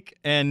 this week,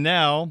 and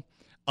now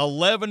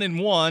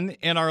 11-1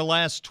 in our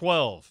last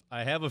 12.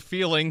 I have a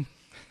feeling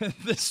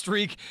this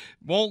streak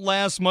won't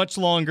last much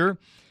longer.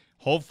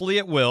 Hopefully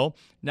it will.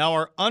 Now,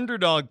 our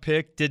underdog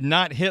pick did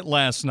not hit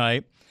last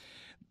night.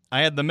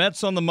 I had the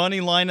Mets on the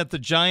money line at the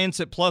Giants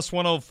at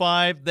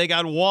 +105. They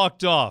got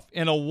walked off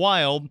in a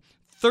wild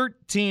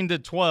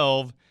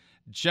 13-12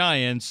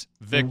 Giants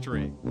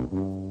victory.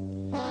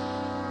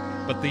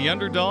 But the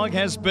underdog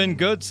has been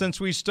good since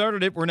we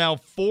started it. We're now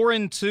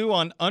 4-2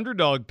 on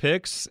underdog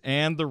picks,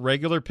 and the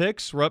regular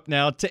picks are up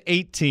now to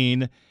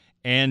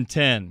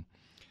 18-10.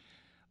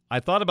 I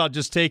thought about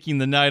just taking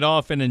the night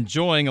off and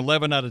enjoying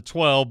 11 out of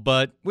 12,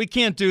 but we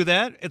can't do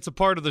that. It's a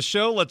part of the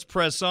show. Let's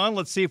press on.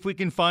 Let's see if we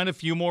can find a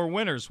few more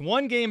winners.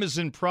 One game is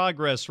in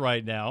progress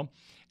right now,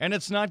 and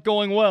it's not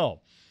going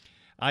well.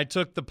 I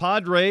took the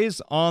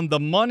Padres on the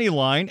money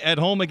line at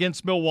home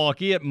against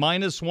Milwaukee at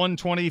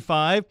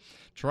 -125,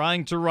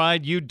 trying to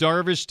ride Yu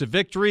Darvish to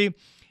victory.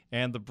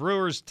 And the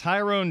Brewers'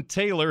 Tyrone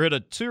Taylor hit a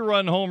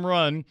 2-run home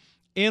run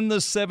in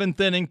the 7th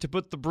inning to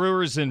put the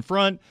Brewers in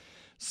front.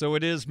 So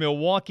it is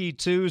Milwaukee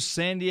 2,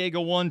 San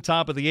Diego 1,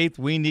 top of the 8th.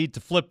 We need to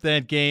flip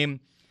that game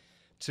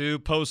to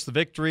post the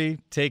victory,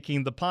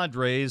 taking the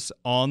Padres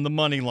on the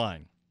money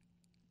line.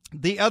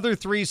 The other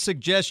 3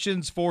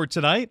 suggestions for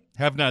tonight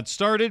have not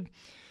started.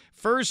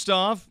 First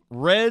off,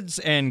 Reds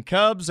and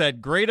Cubs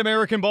at Great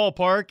American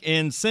Ballpark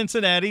in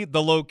Cincinnati.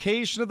 The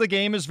location of the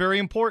game is very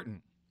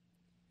important.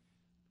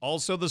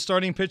 Also, the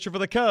starting pitcher for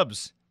the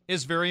Cubs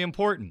is very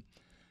important.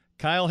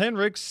 Kyle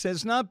Hendricks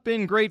has not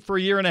been great for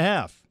a year and a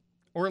half,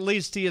 or at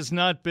least he has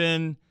not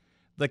been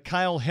the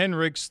Kyle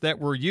Hendricks that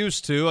we're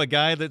used to, a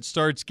guy that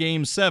starts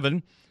Game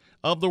 7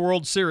 of the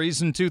World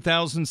Series in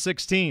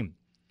 2016.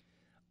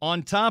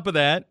 On top of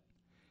that,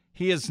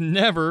 he has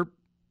never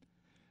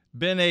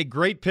been a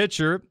great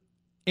pitcher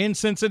in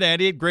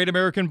Cincinnati at Great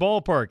American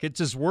Ballpark. It's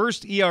his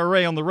worst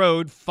ERA on the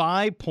road,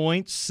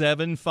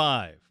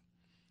 5.75.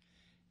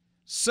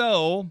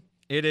 So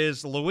it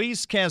is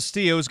Luis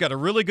Castillo, who's got a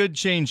really good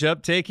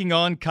changeup, taking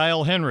on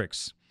Kyle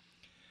Hendricks.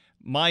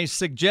 My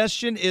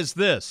suggestion is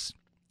this.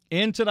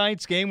 In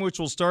tonight's game, which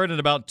will start in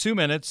about 2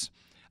 minutes,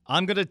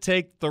 I'm going to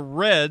take the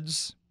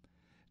Reds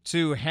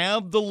to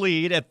have the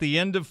lead at the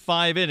end of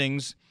 5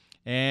 innings,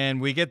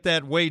 and we get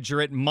that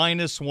wager at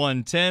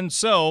 -110.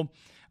 So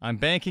I'm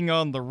banking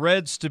on the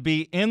Reds to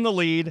be in the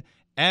lead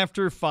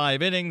after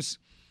 5 innings,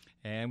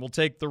 and we'll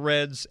take the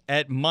Reds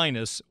at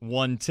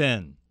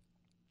 -110.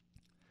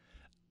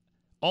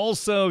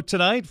 Also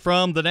tonight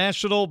from the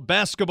National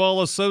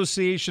Basketball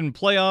Association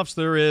playoffs,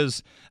 there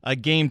is a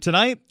game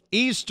tonight.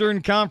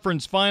 Eastern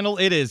Conference Final.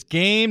 It is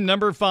game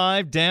number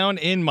 5 down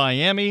in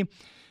Miami.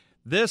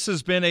 This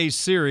has been a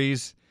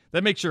series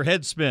that makes your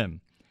head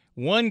spin.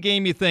 One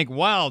game you think,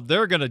 wow,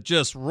 they're going to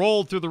just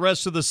roll through the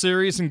rest of the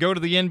series and go to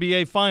the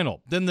NBA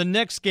Final. Then the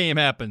next game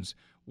happens.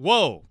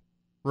 Whoa,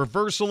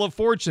 reversal of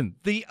fortune.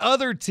 The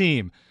other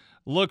team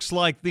looks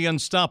like the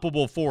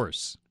unstoppable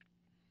force.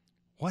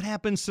 What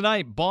happens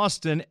tonight?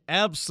 Boston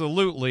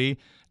absolutely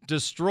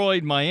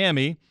destroyed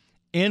Miami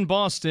in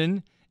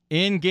Boston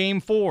in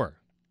Game 4.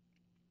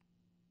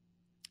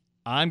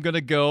 I'm going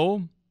to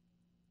go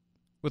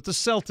with the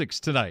Celtics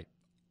tonight.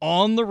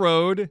 On the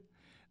road,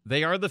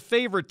 they are the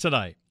favorite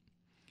tonight.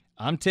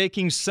 I'm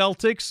taking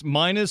Celtics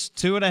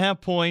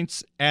 -2.5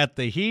 points at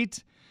the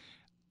Heat.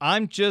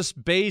 I'm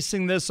just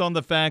basing this on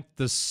the fact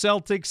the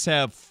Celtics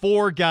have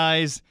 4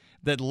 guys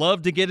that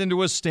love to get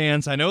into a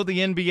stance. I know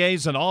the NBA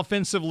is an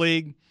offensive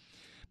league,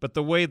 but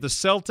the way the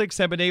Celtics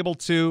have been able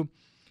to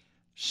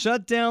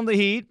shut down the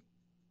Heat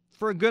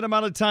for a good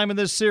amount of time in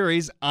this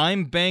series,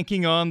 I'm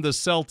banking on the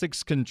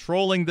Celtics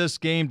controlling this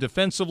game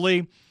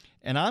defensively,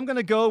 and I'm going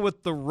to go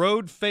with the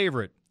road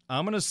favorite.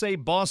 I'm going to say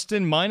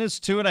Boston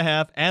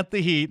 -2.5 at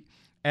the Heat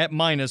at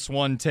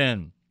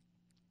 -110.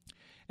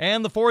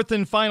 And the fourth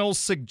and final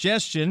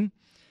suggestion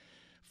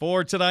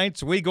for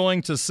tonight's We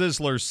Going to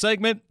Sizzler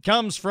segment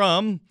comes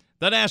from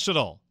the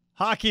National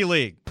Hockey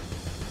League.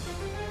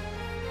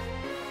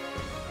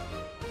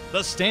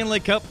 The Stanley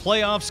Cup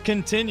playoffs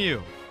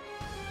continue.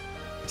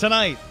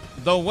 Tonight,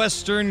 the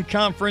Western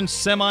Conference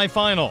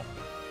semifinal.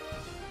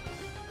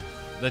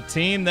 The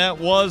team that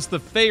was the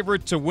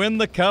favorite to win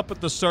the Cup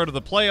at the start of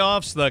the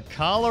playoffs, the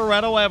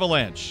Colorado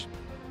Avalanche,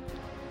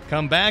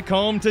 come back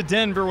home to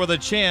Denver with a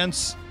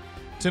chance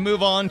to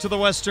move on to the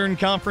Western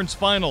Conference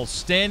Finals.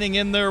 Standing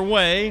in their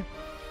way,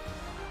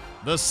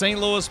 the St.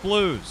 Louis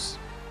Blues.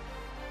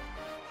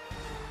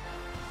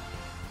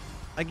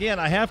 Again,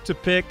 I have to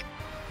pick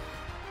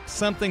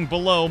something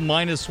below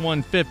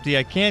 -150.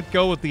 I can't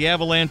go with the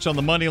Avalanche on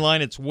the money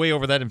line. It's way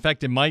over that. In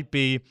fact, it might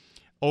be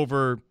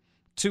over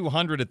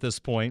 200 at this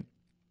point.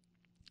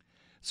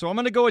 So I'm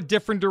going to go a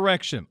different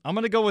direction. I'm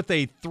going to go with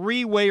a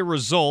 3-way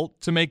result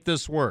to make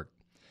this work.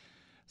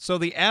 So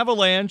the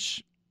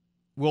Avalanche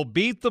will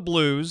beat the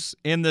Blues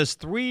in this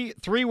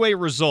three-way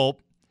result,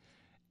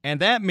 and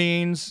that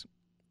means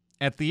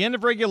at the end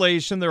of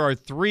regulation, there are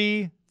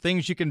 3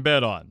 things you can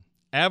bet on.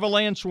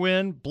 Avalanche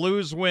win,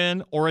 Blues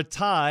win, or a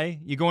tie,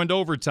 you go into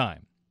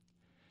overtime.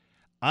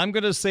 I'm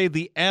going to say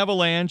the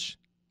Avalanche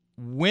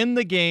win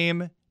the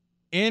game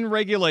in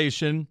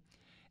regulation,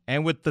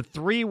 and with the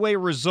 3-way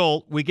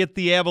result, we get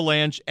the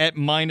Avalanche at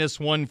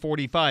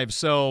 -145.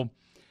 So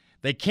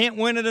they can't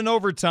win it in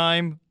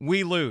overtime,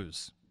 we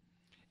lose.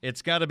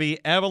 It's got to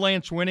be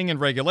Avalanche winning in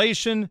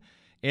regulation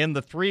in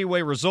the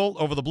 3-way result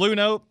over the Blue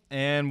Note,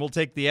 and we'll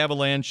take the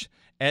Avalanche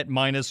at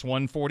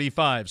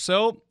 -145.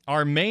 So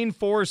our main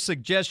 4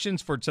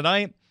 suggestions for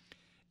tonight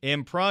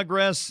in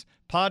progress.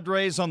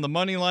 Padres on the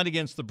money line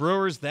against the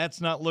Brewers.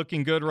 That's not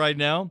looking good right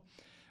now.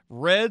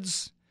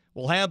 Reds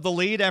will have the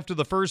lead after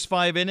the first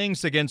 5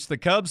 innings against the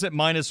Cubs at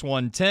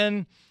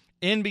 -110.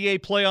 NBA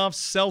playoffs,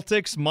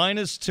 Celtics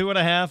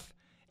 -2.5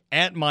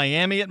 at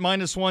Miami at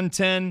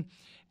 -110.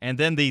 And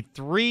then the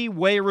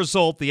 3-way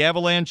result, the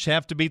Avalanche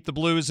have to beat the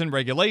Blues in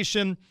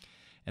regulation.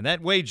 And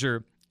that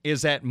wager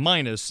is at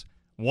minus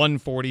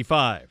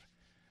 145.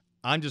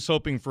 I'm just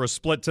hoping for a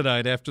split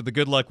tonight after the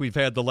good luck we've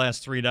had the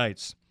last 3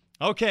 nights.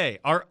 Okay,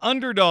 our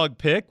underdog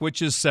pick,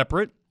 which is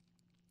separate.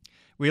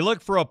 We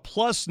look for a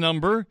plus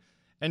number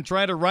and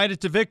try to ride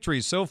it to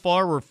victory. So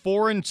far, we're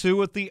 4-2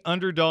 with the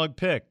underdog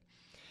pick.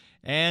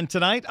 And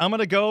tonight, I'm going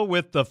to go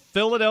with the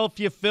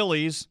Philadelphia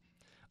Phillies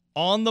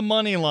on the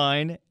money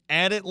line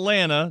at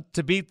Atlanta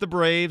to beat the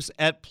Braves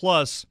at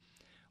plus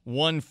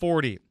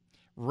 140.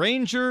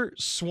 Ranger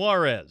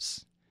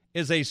Suarez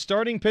is a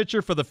starting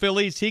pitcher for the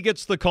Phillies. He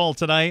gets the call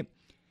tonight.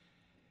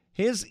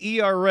 His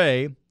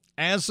ERA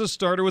as a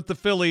starter with the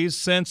Phillies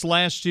since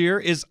last year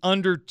is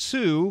under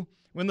 2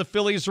 when the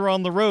Phillies are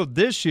on the road.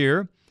 This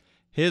year,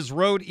 his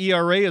road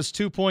ERA is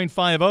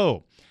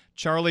 2.50.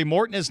 Charlie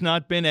Morton has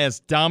not been as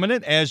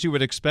dominant as you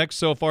would expect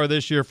so far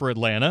this year for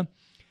Atlanta.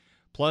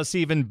 Plus,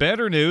 even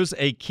better news,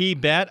 a key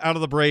bat out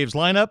of the Braves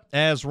lineup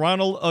as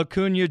Ronald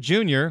Acuna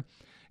Jr.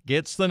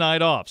 gets the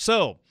night off.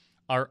 So,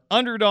 our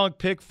underdog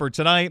pick for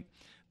tonight,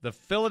 the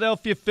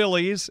Philadelphia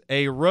Phillies,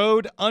 a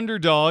road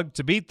underdog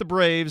to beat the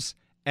Braves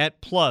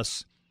at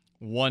plus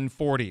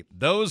 140.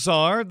 Those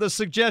are the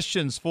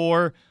suggestions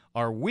for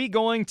our We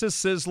Going to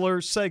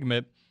Sizzler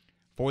segment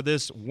for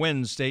this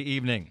Wednesday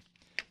evening.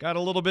 Got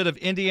a little bit of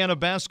Indiana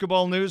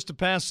basketball news to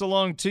pass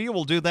along to you.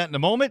 We'll do that in a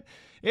moment.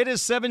 It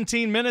is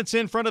 17 minutes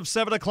in front of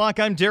 7 o'clock.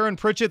 I'm Darren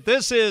Pritchett.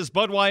 This is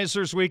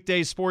Budweiser's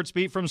Weekday Sports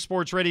Beat from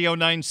Sports Radio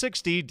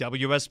 960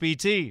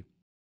 WSBT.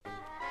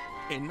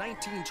 In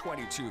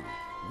 1922,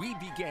 we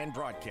began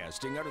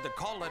broadcasting under the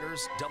call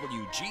letters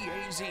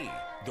WGAZ,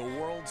 the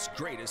world's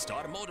greatest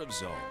automotive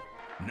zone.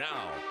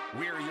 Now,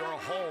 we're your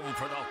home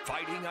for the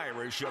Fighting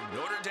Irish of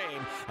Notre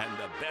Dame and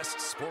the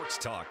best sports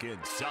talk in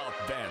South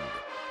Bend.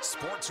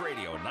 Sports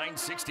Radio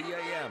 960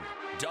 AM,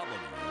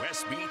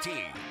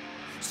 WSBT.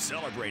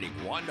 Celebrating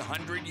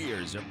 100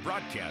 years of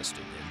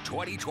broadcasting in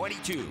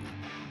 2022.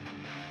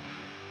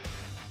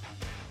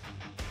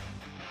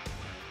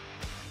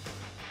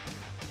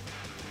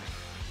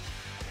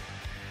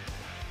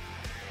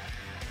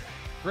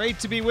 Great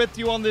to be with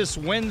you on this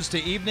Wednesday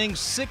evening,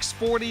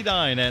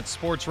 6:49 at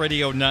Sports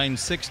Radio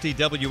 960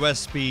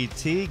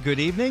 WSBT. Good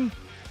evening.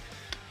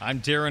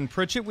 I'm Darren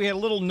Pritchett. We had a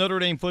little Notre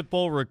Dame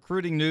football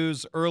recruiting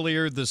news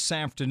earlier this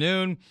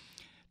afternoon.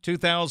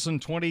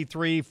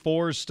 2023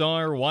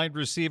 four-star wide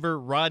receiver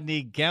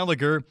Rodney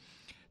Gallagher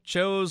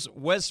chose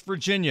West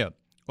Virginia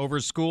over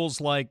schools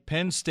like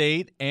Penn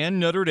State and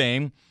Notre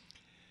Dame.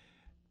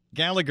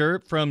 Gallagher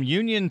from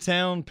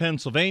Uniontown,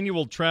 Pennsylvania,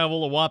 will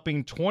travel a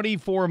whopping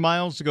 24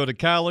 miles to go to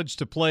college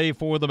to play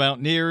for the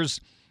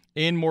Mountaineers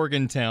in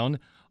Morgantown.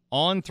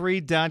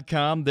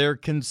 On3.com, their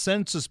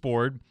consensus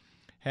board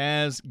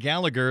has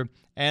Gallagher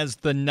as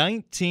the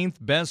 19th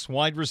best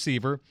wide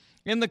receiver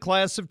in the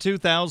class of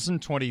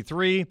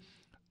 2023.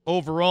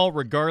 Overall,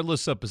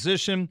 regardless of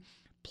position,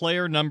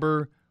 player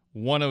number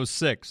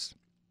 106.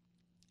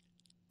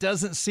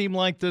 Doesn't seem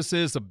like this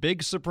is a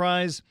big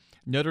surprise.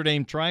 Notre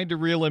Dame tried to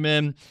reel him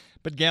in,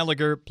 but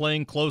Gallagher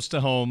playing close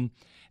to home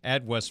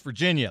at West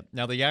Virginia.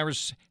 Now, the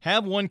Irish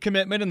have one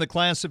commitment in the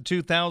class of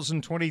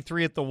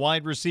 2023 at the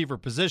wide receiver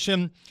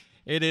position.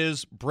 It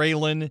is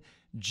Braylon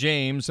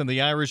James, and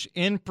the Irish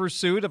in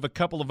pursuit of a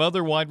couple of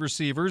other wide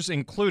receivers,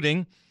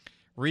 including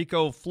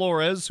Rico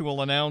Flores, who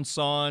will announce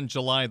on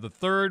July the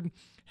 3rd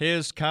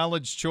his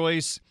college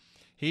choice.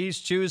 He's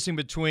choosing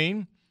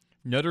between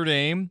Notre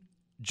Dame,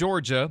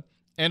 Georgia,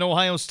 and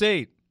Ohio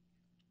State.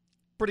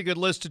 Pretty good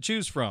list to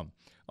choose from.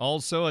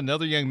 Also,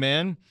 another young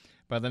man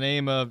by the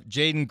name of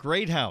Jaden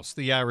Greathouse,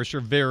 the Irish are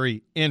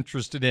very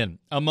interested in,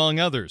 among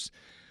others.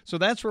 So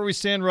that's where we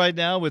stand right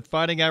now with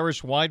Fighting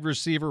Irish wide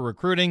receiver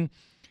recruiting.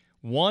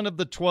 One of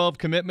the 12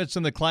 commitments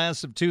in the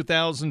class of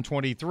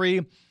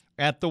 2023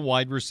 at the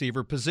wide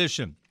receiver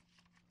position.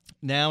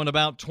 Now, in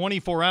about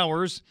 24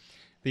 hours,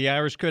 the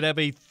Irish could have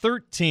a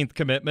 13th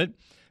commitment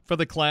for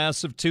the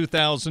class of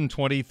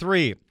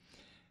 2023.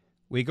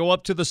 We go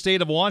up to the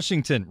state of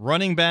Washington.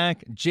 Running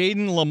back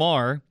Jaden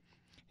Lamar.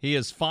 He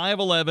is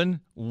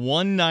 5'11",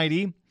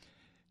 190.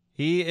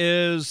 He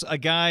is a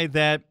guy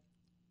that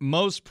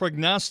most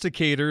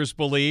prognosticators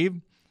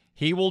believe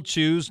he will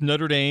choose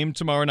Notre Dame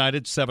tomorrow night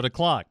at 7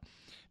 o'clock.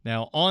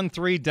 Now,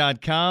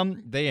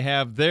 On3.com, they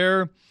have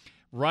their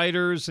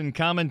writers and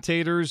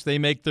commentators. They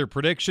make their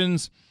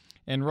predictions.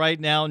 And right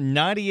now,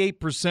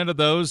 98% of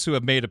those who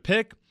have made a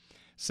pick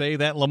say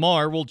that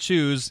Lamar will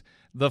choose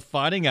the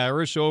Fighting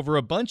Irish over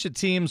a bunch of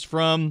teams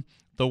from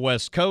the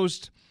West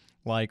Coast,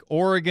 like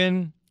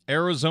Oregon,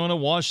 Arizona,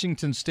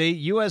 Washington State.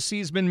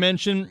 USC's been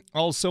mentioned.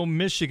 Also,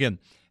 Michigan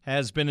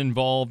has been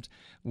involved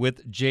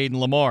with Jaden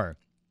Lamar.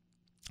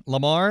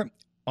 Lamar,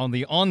 on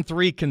the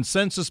On3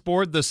 consensus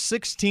board, the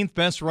 16th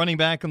best running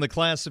back in the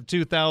class of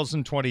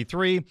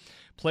 2023,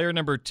 player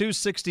number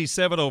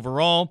 267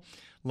 overall.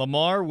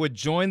 Lamar would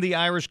join the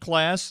Irish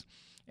class,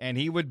 and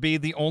he would be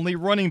the only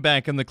running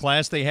back in the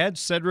class. They had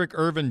Cedric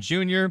Irvin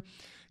Jr.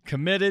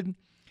 committed,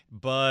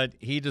 but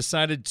he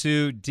decided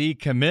to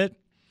decommit.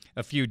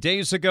 a few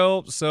days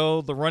ago,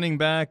 so the running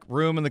back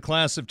room in the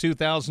class of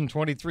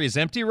 2023 is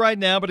empty right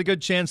now, but a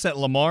good chance that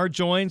Lamar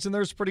joins, and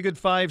there's a pretty good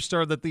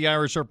 5-star that the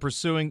Irish are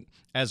pursuing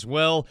as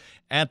well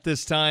at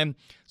this time.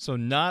 So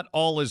not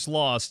all is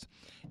lost,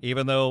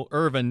 even though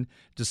Irvin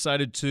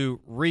decided to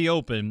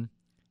reopen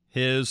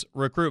his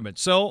recruitment.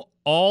 So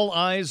all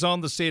eyes on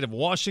the state of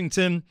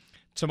Washington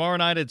tomorrow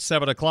night at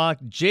 7 o'clock.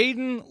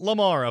 Jaden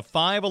Lamar, a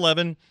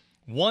 5'11",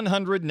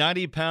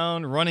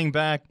 190-pound running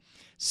back,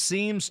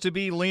 seems to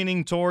be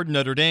leaning toward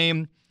Notre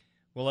Dame.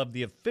 We'll have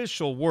the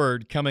official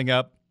word coming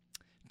up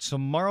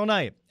tomorrow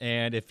night.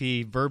 And if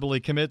he verbally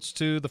commits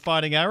to the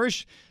Fighting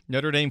Irish,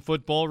 Notre Dame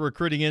football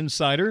recruiting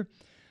insider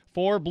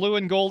for Blue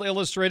and Gold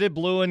Illustrated,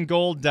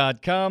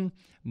 blueandgold.com,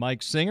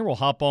 Mike Singer will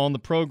hop on the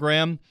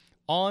program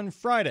on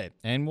Friday,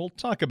 and we'll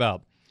talk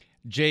about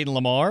Jaden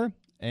Lamar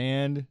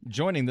and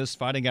joining this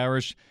Fighting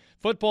Irish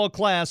football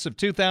class of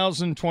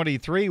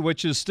 2023,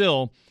 which is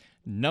still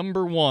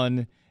number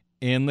 1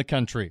 in the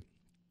country.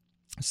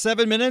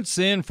 7 minutes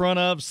in front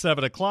of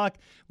 7 o'clock.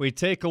 We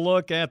take a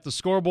look at the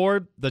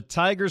scoreboard. The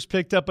Tigers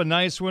picked up a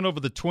nice win over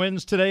the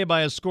Twins today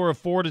by a score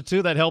of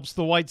 4-2. That helps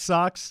the White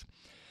Sox,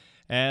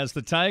 as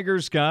the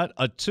Tigers got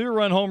a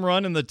 2-run home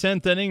run in the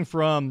 10th inning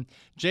from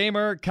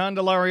Jeimer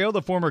Candelario,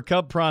 the former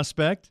Cub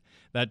prospect.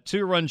 That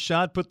 2-run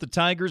shot put the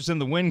Tigers in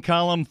the win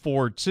column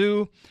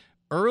 4-2.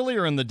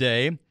 Earlier in the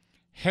day,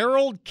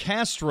 Harold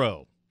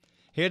Castro,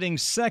 hitting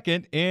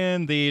second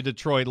in the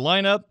Detroit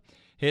lineup,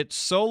 hit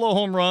solo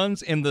home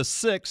runs in the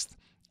 6th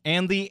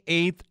and the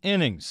 8th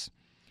innings.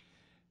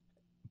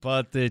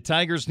 But the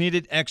Tigers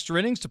needed extra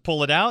innings to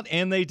pull it out,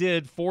 and they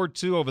did.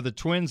 4-2 over the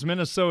Twins.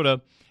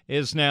 Minnesota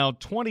is now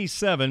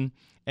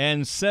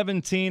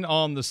 27-17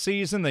 on the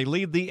season. They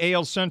lead the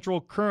AL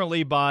Central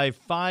currently by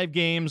 5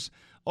 games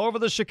over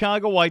the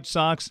Chicago White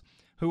Sox,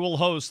 who will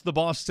host the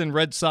Boston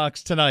Red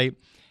Sox tonight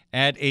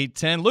at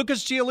 8:10.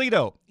 Lucas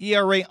Giolito,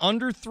 ERA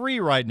under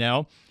 3 right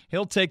now.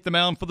 He'll take the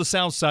mound for the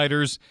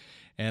Southsiders.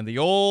 And the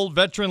old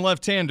veteran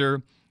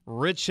left-hander,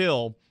 Rich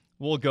Hill,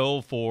 will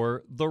go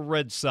for the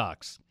Red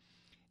Sox.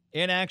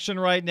 In action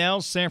right now,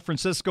 San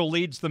Francisco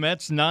leads the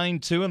Mets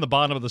 9-2 in the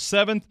bottom of the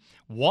 7th.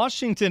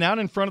 Washington out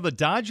in front of the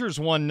Dodgers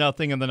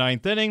 1-0 in the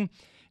 9th inning.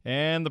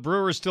 And the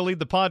Brewers still lead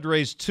the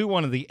Padres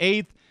 2-1 in the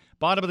 8th.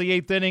 Bottom of the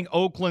 8th inning,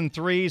 Oakland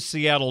 3,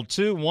 Seattle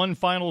 2. One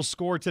final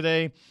score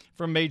today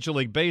from Major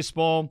League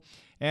Baseball,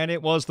 and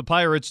it was the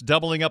Pirates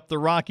doubling up the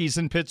Rockies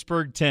in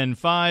Pittsburgh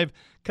 10-5.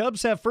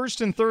 Cubs have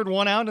first and third,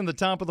 one out in the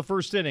top of the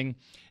first inning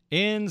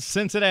in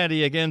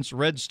Cincinnati against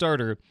Red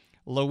starter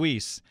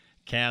Luis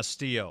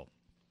Castillo.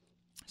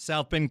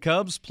 South Bend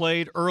Cubs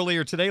played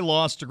earlier today,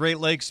 lost to Great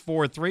Lakes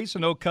 4-3, so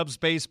no Cubs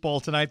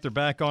baseball tonight. They're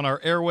back on our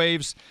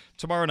airwaves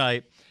tomorrow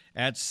night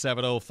at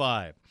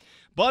 7:05.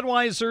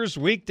 Budweiser's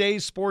Weekday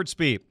Sports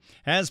Beat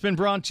has been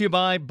brought to you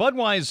by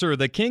Budweiser,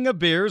 the king of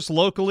beers,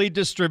 locally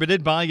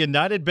distributed by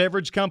United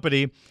Beverage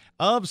Company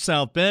of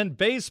South Bend.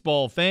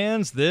 Baseball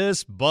fans,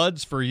 this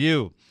Bud's for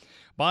you.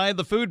 By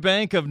the Food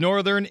Bank of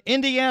Northern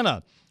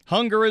Indiana.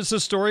 Hunger is a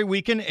story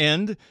we can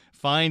end.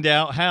 Find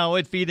out how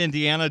at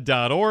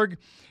feedindiana.org.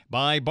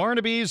 By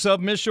Barnaby's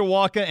of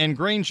Mishawaka and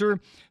Granger,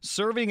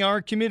 serving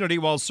our community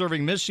while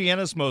serving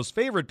Michiana's most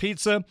favorite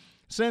pizza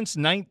since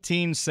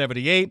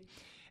 1978.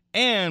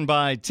 And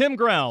by Tim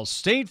Grouse,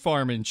 State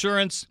Farm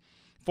Insurance.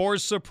 For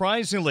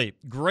surprisingly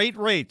great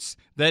rates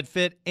that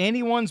fit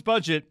anyone's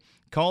budget,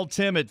 call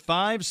Tim at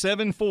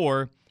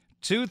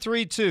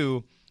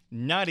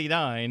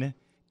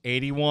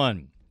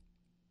 574-232-9981.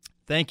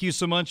 Thank you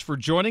so much for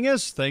joining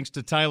us. Thanks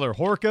to Tyler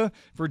Horka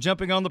for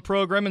jumping on the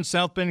program, and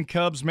South Bend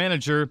Cubs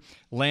manager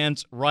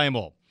Lance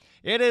Reimel.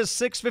 It is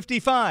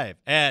 6:55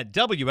 at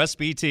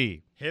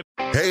WSBT.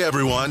 Hey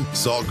everyone,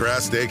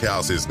 Saltgrass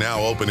Steakhouse is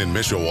now open in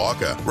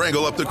Mishawaka.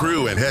 Wrangle up the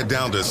crew and head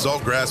down to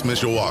Saltgrass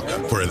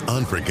Mishawaka for an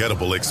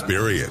unforgettable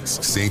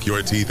experience. Sink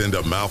your teeth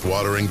into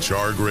mouth-watering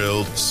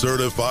char-grilled,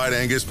 certified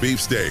Angus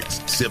beef steaks.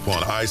 Sip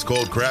on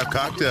ice-cold craft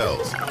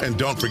cocktails. And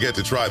don't forget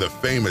to try the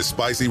famous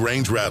spicy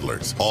range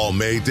rattlers, all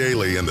made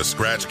daily in the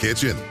Scratch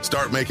Kitchen.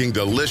 Start making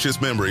delicious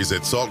memories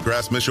at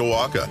Saltgrass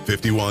Mishawaka,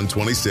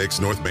 5126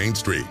 North Main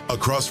Street,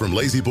 across from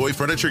Lazy Boy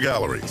Furniture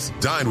Galleries.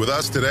 Dine with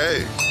us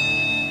today.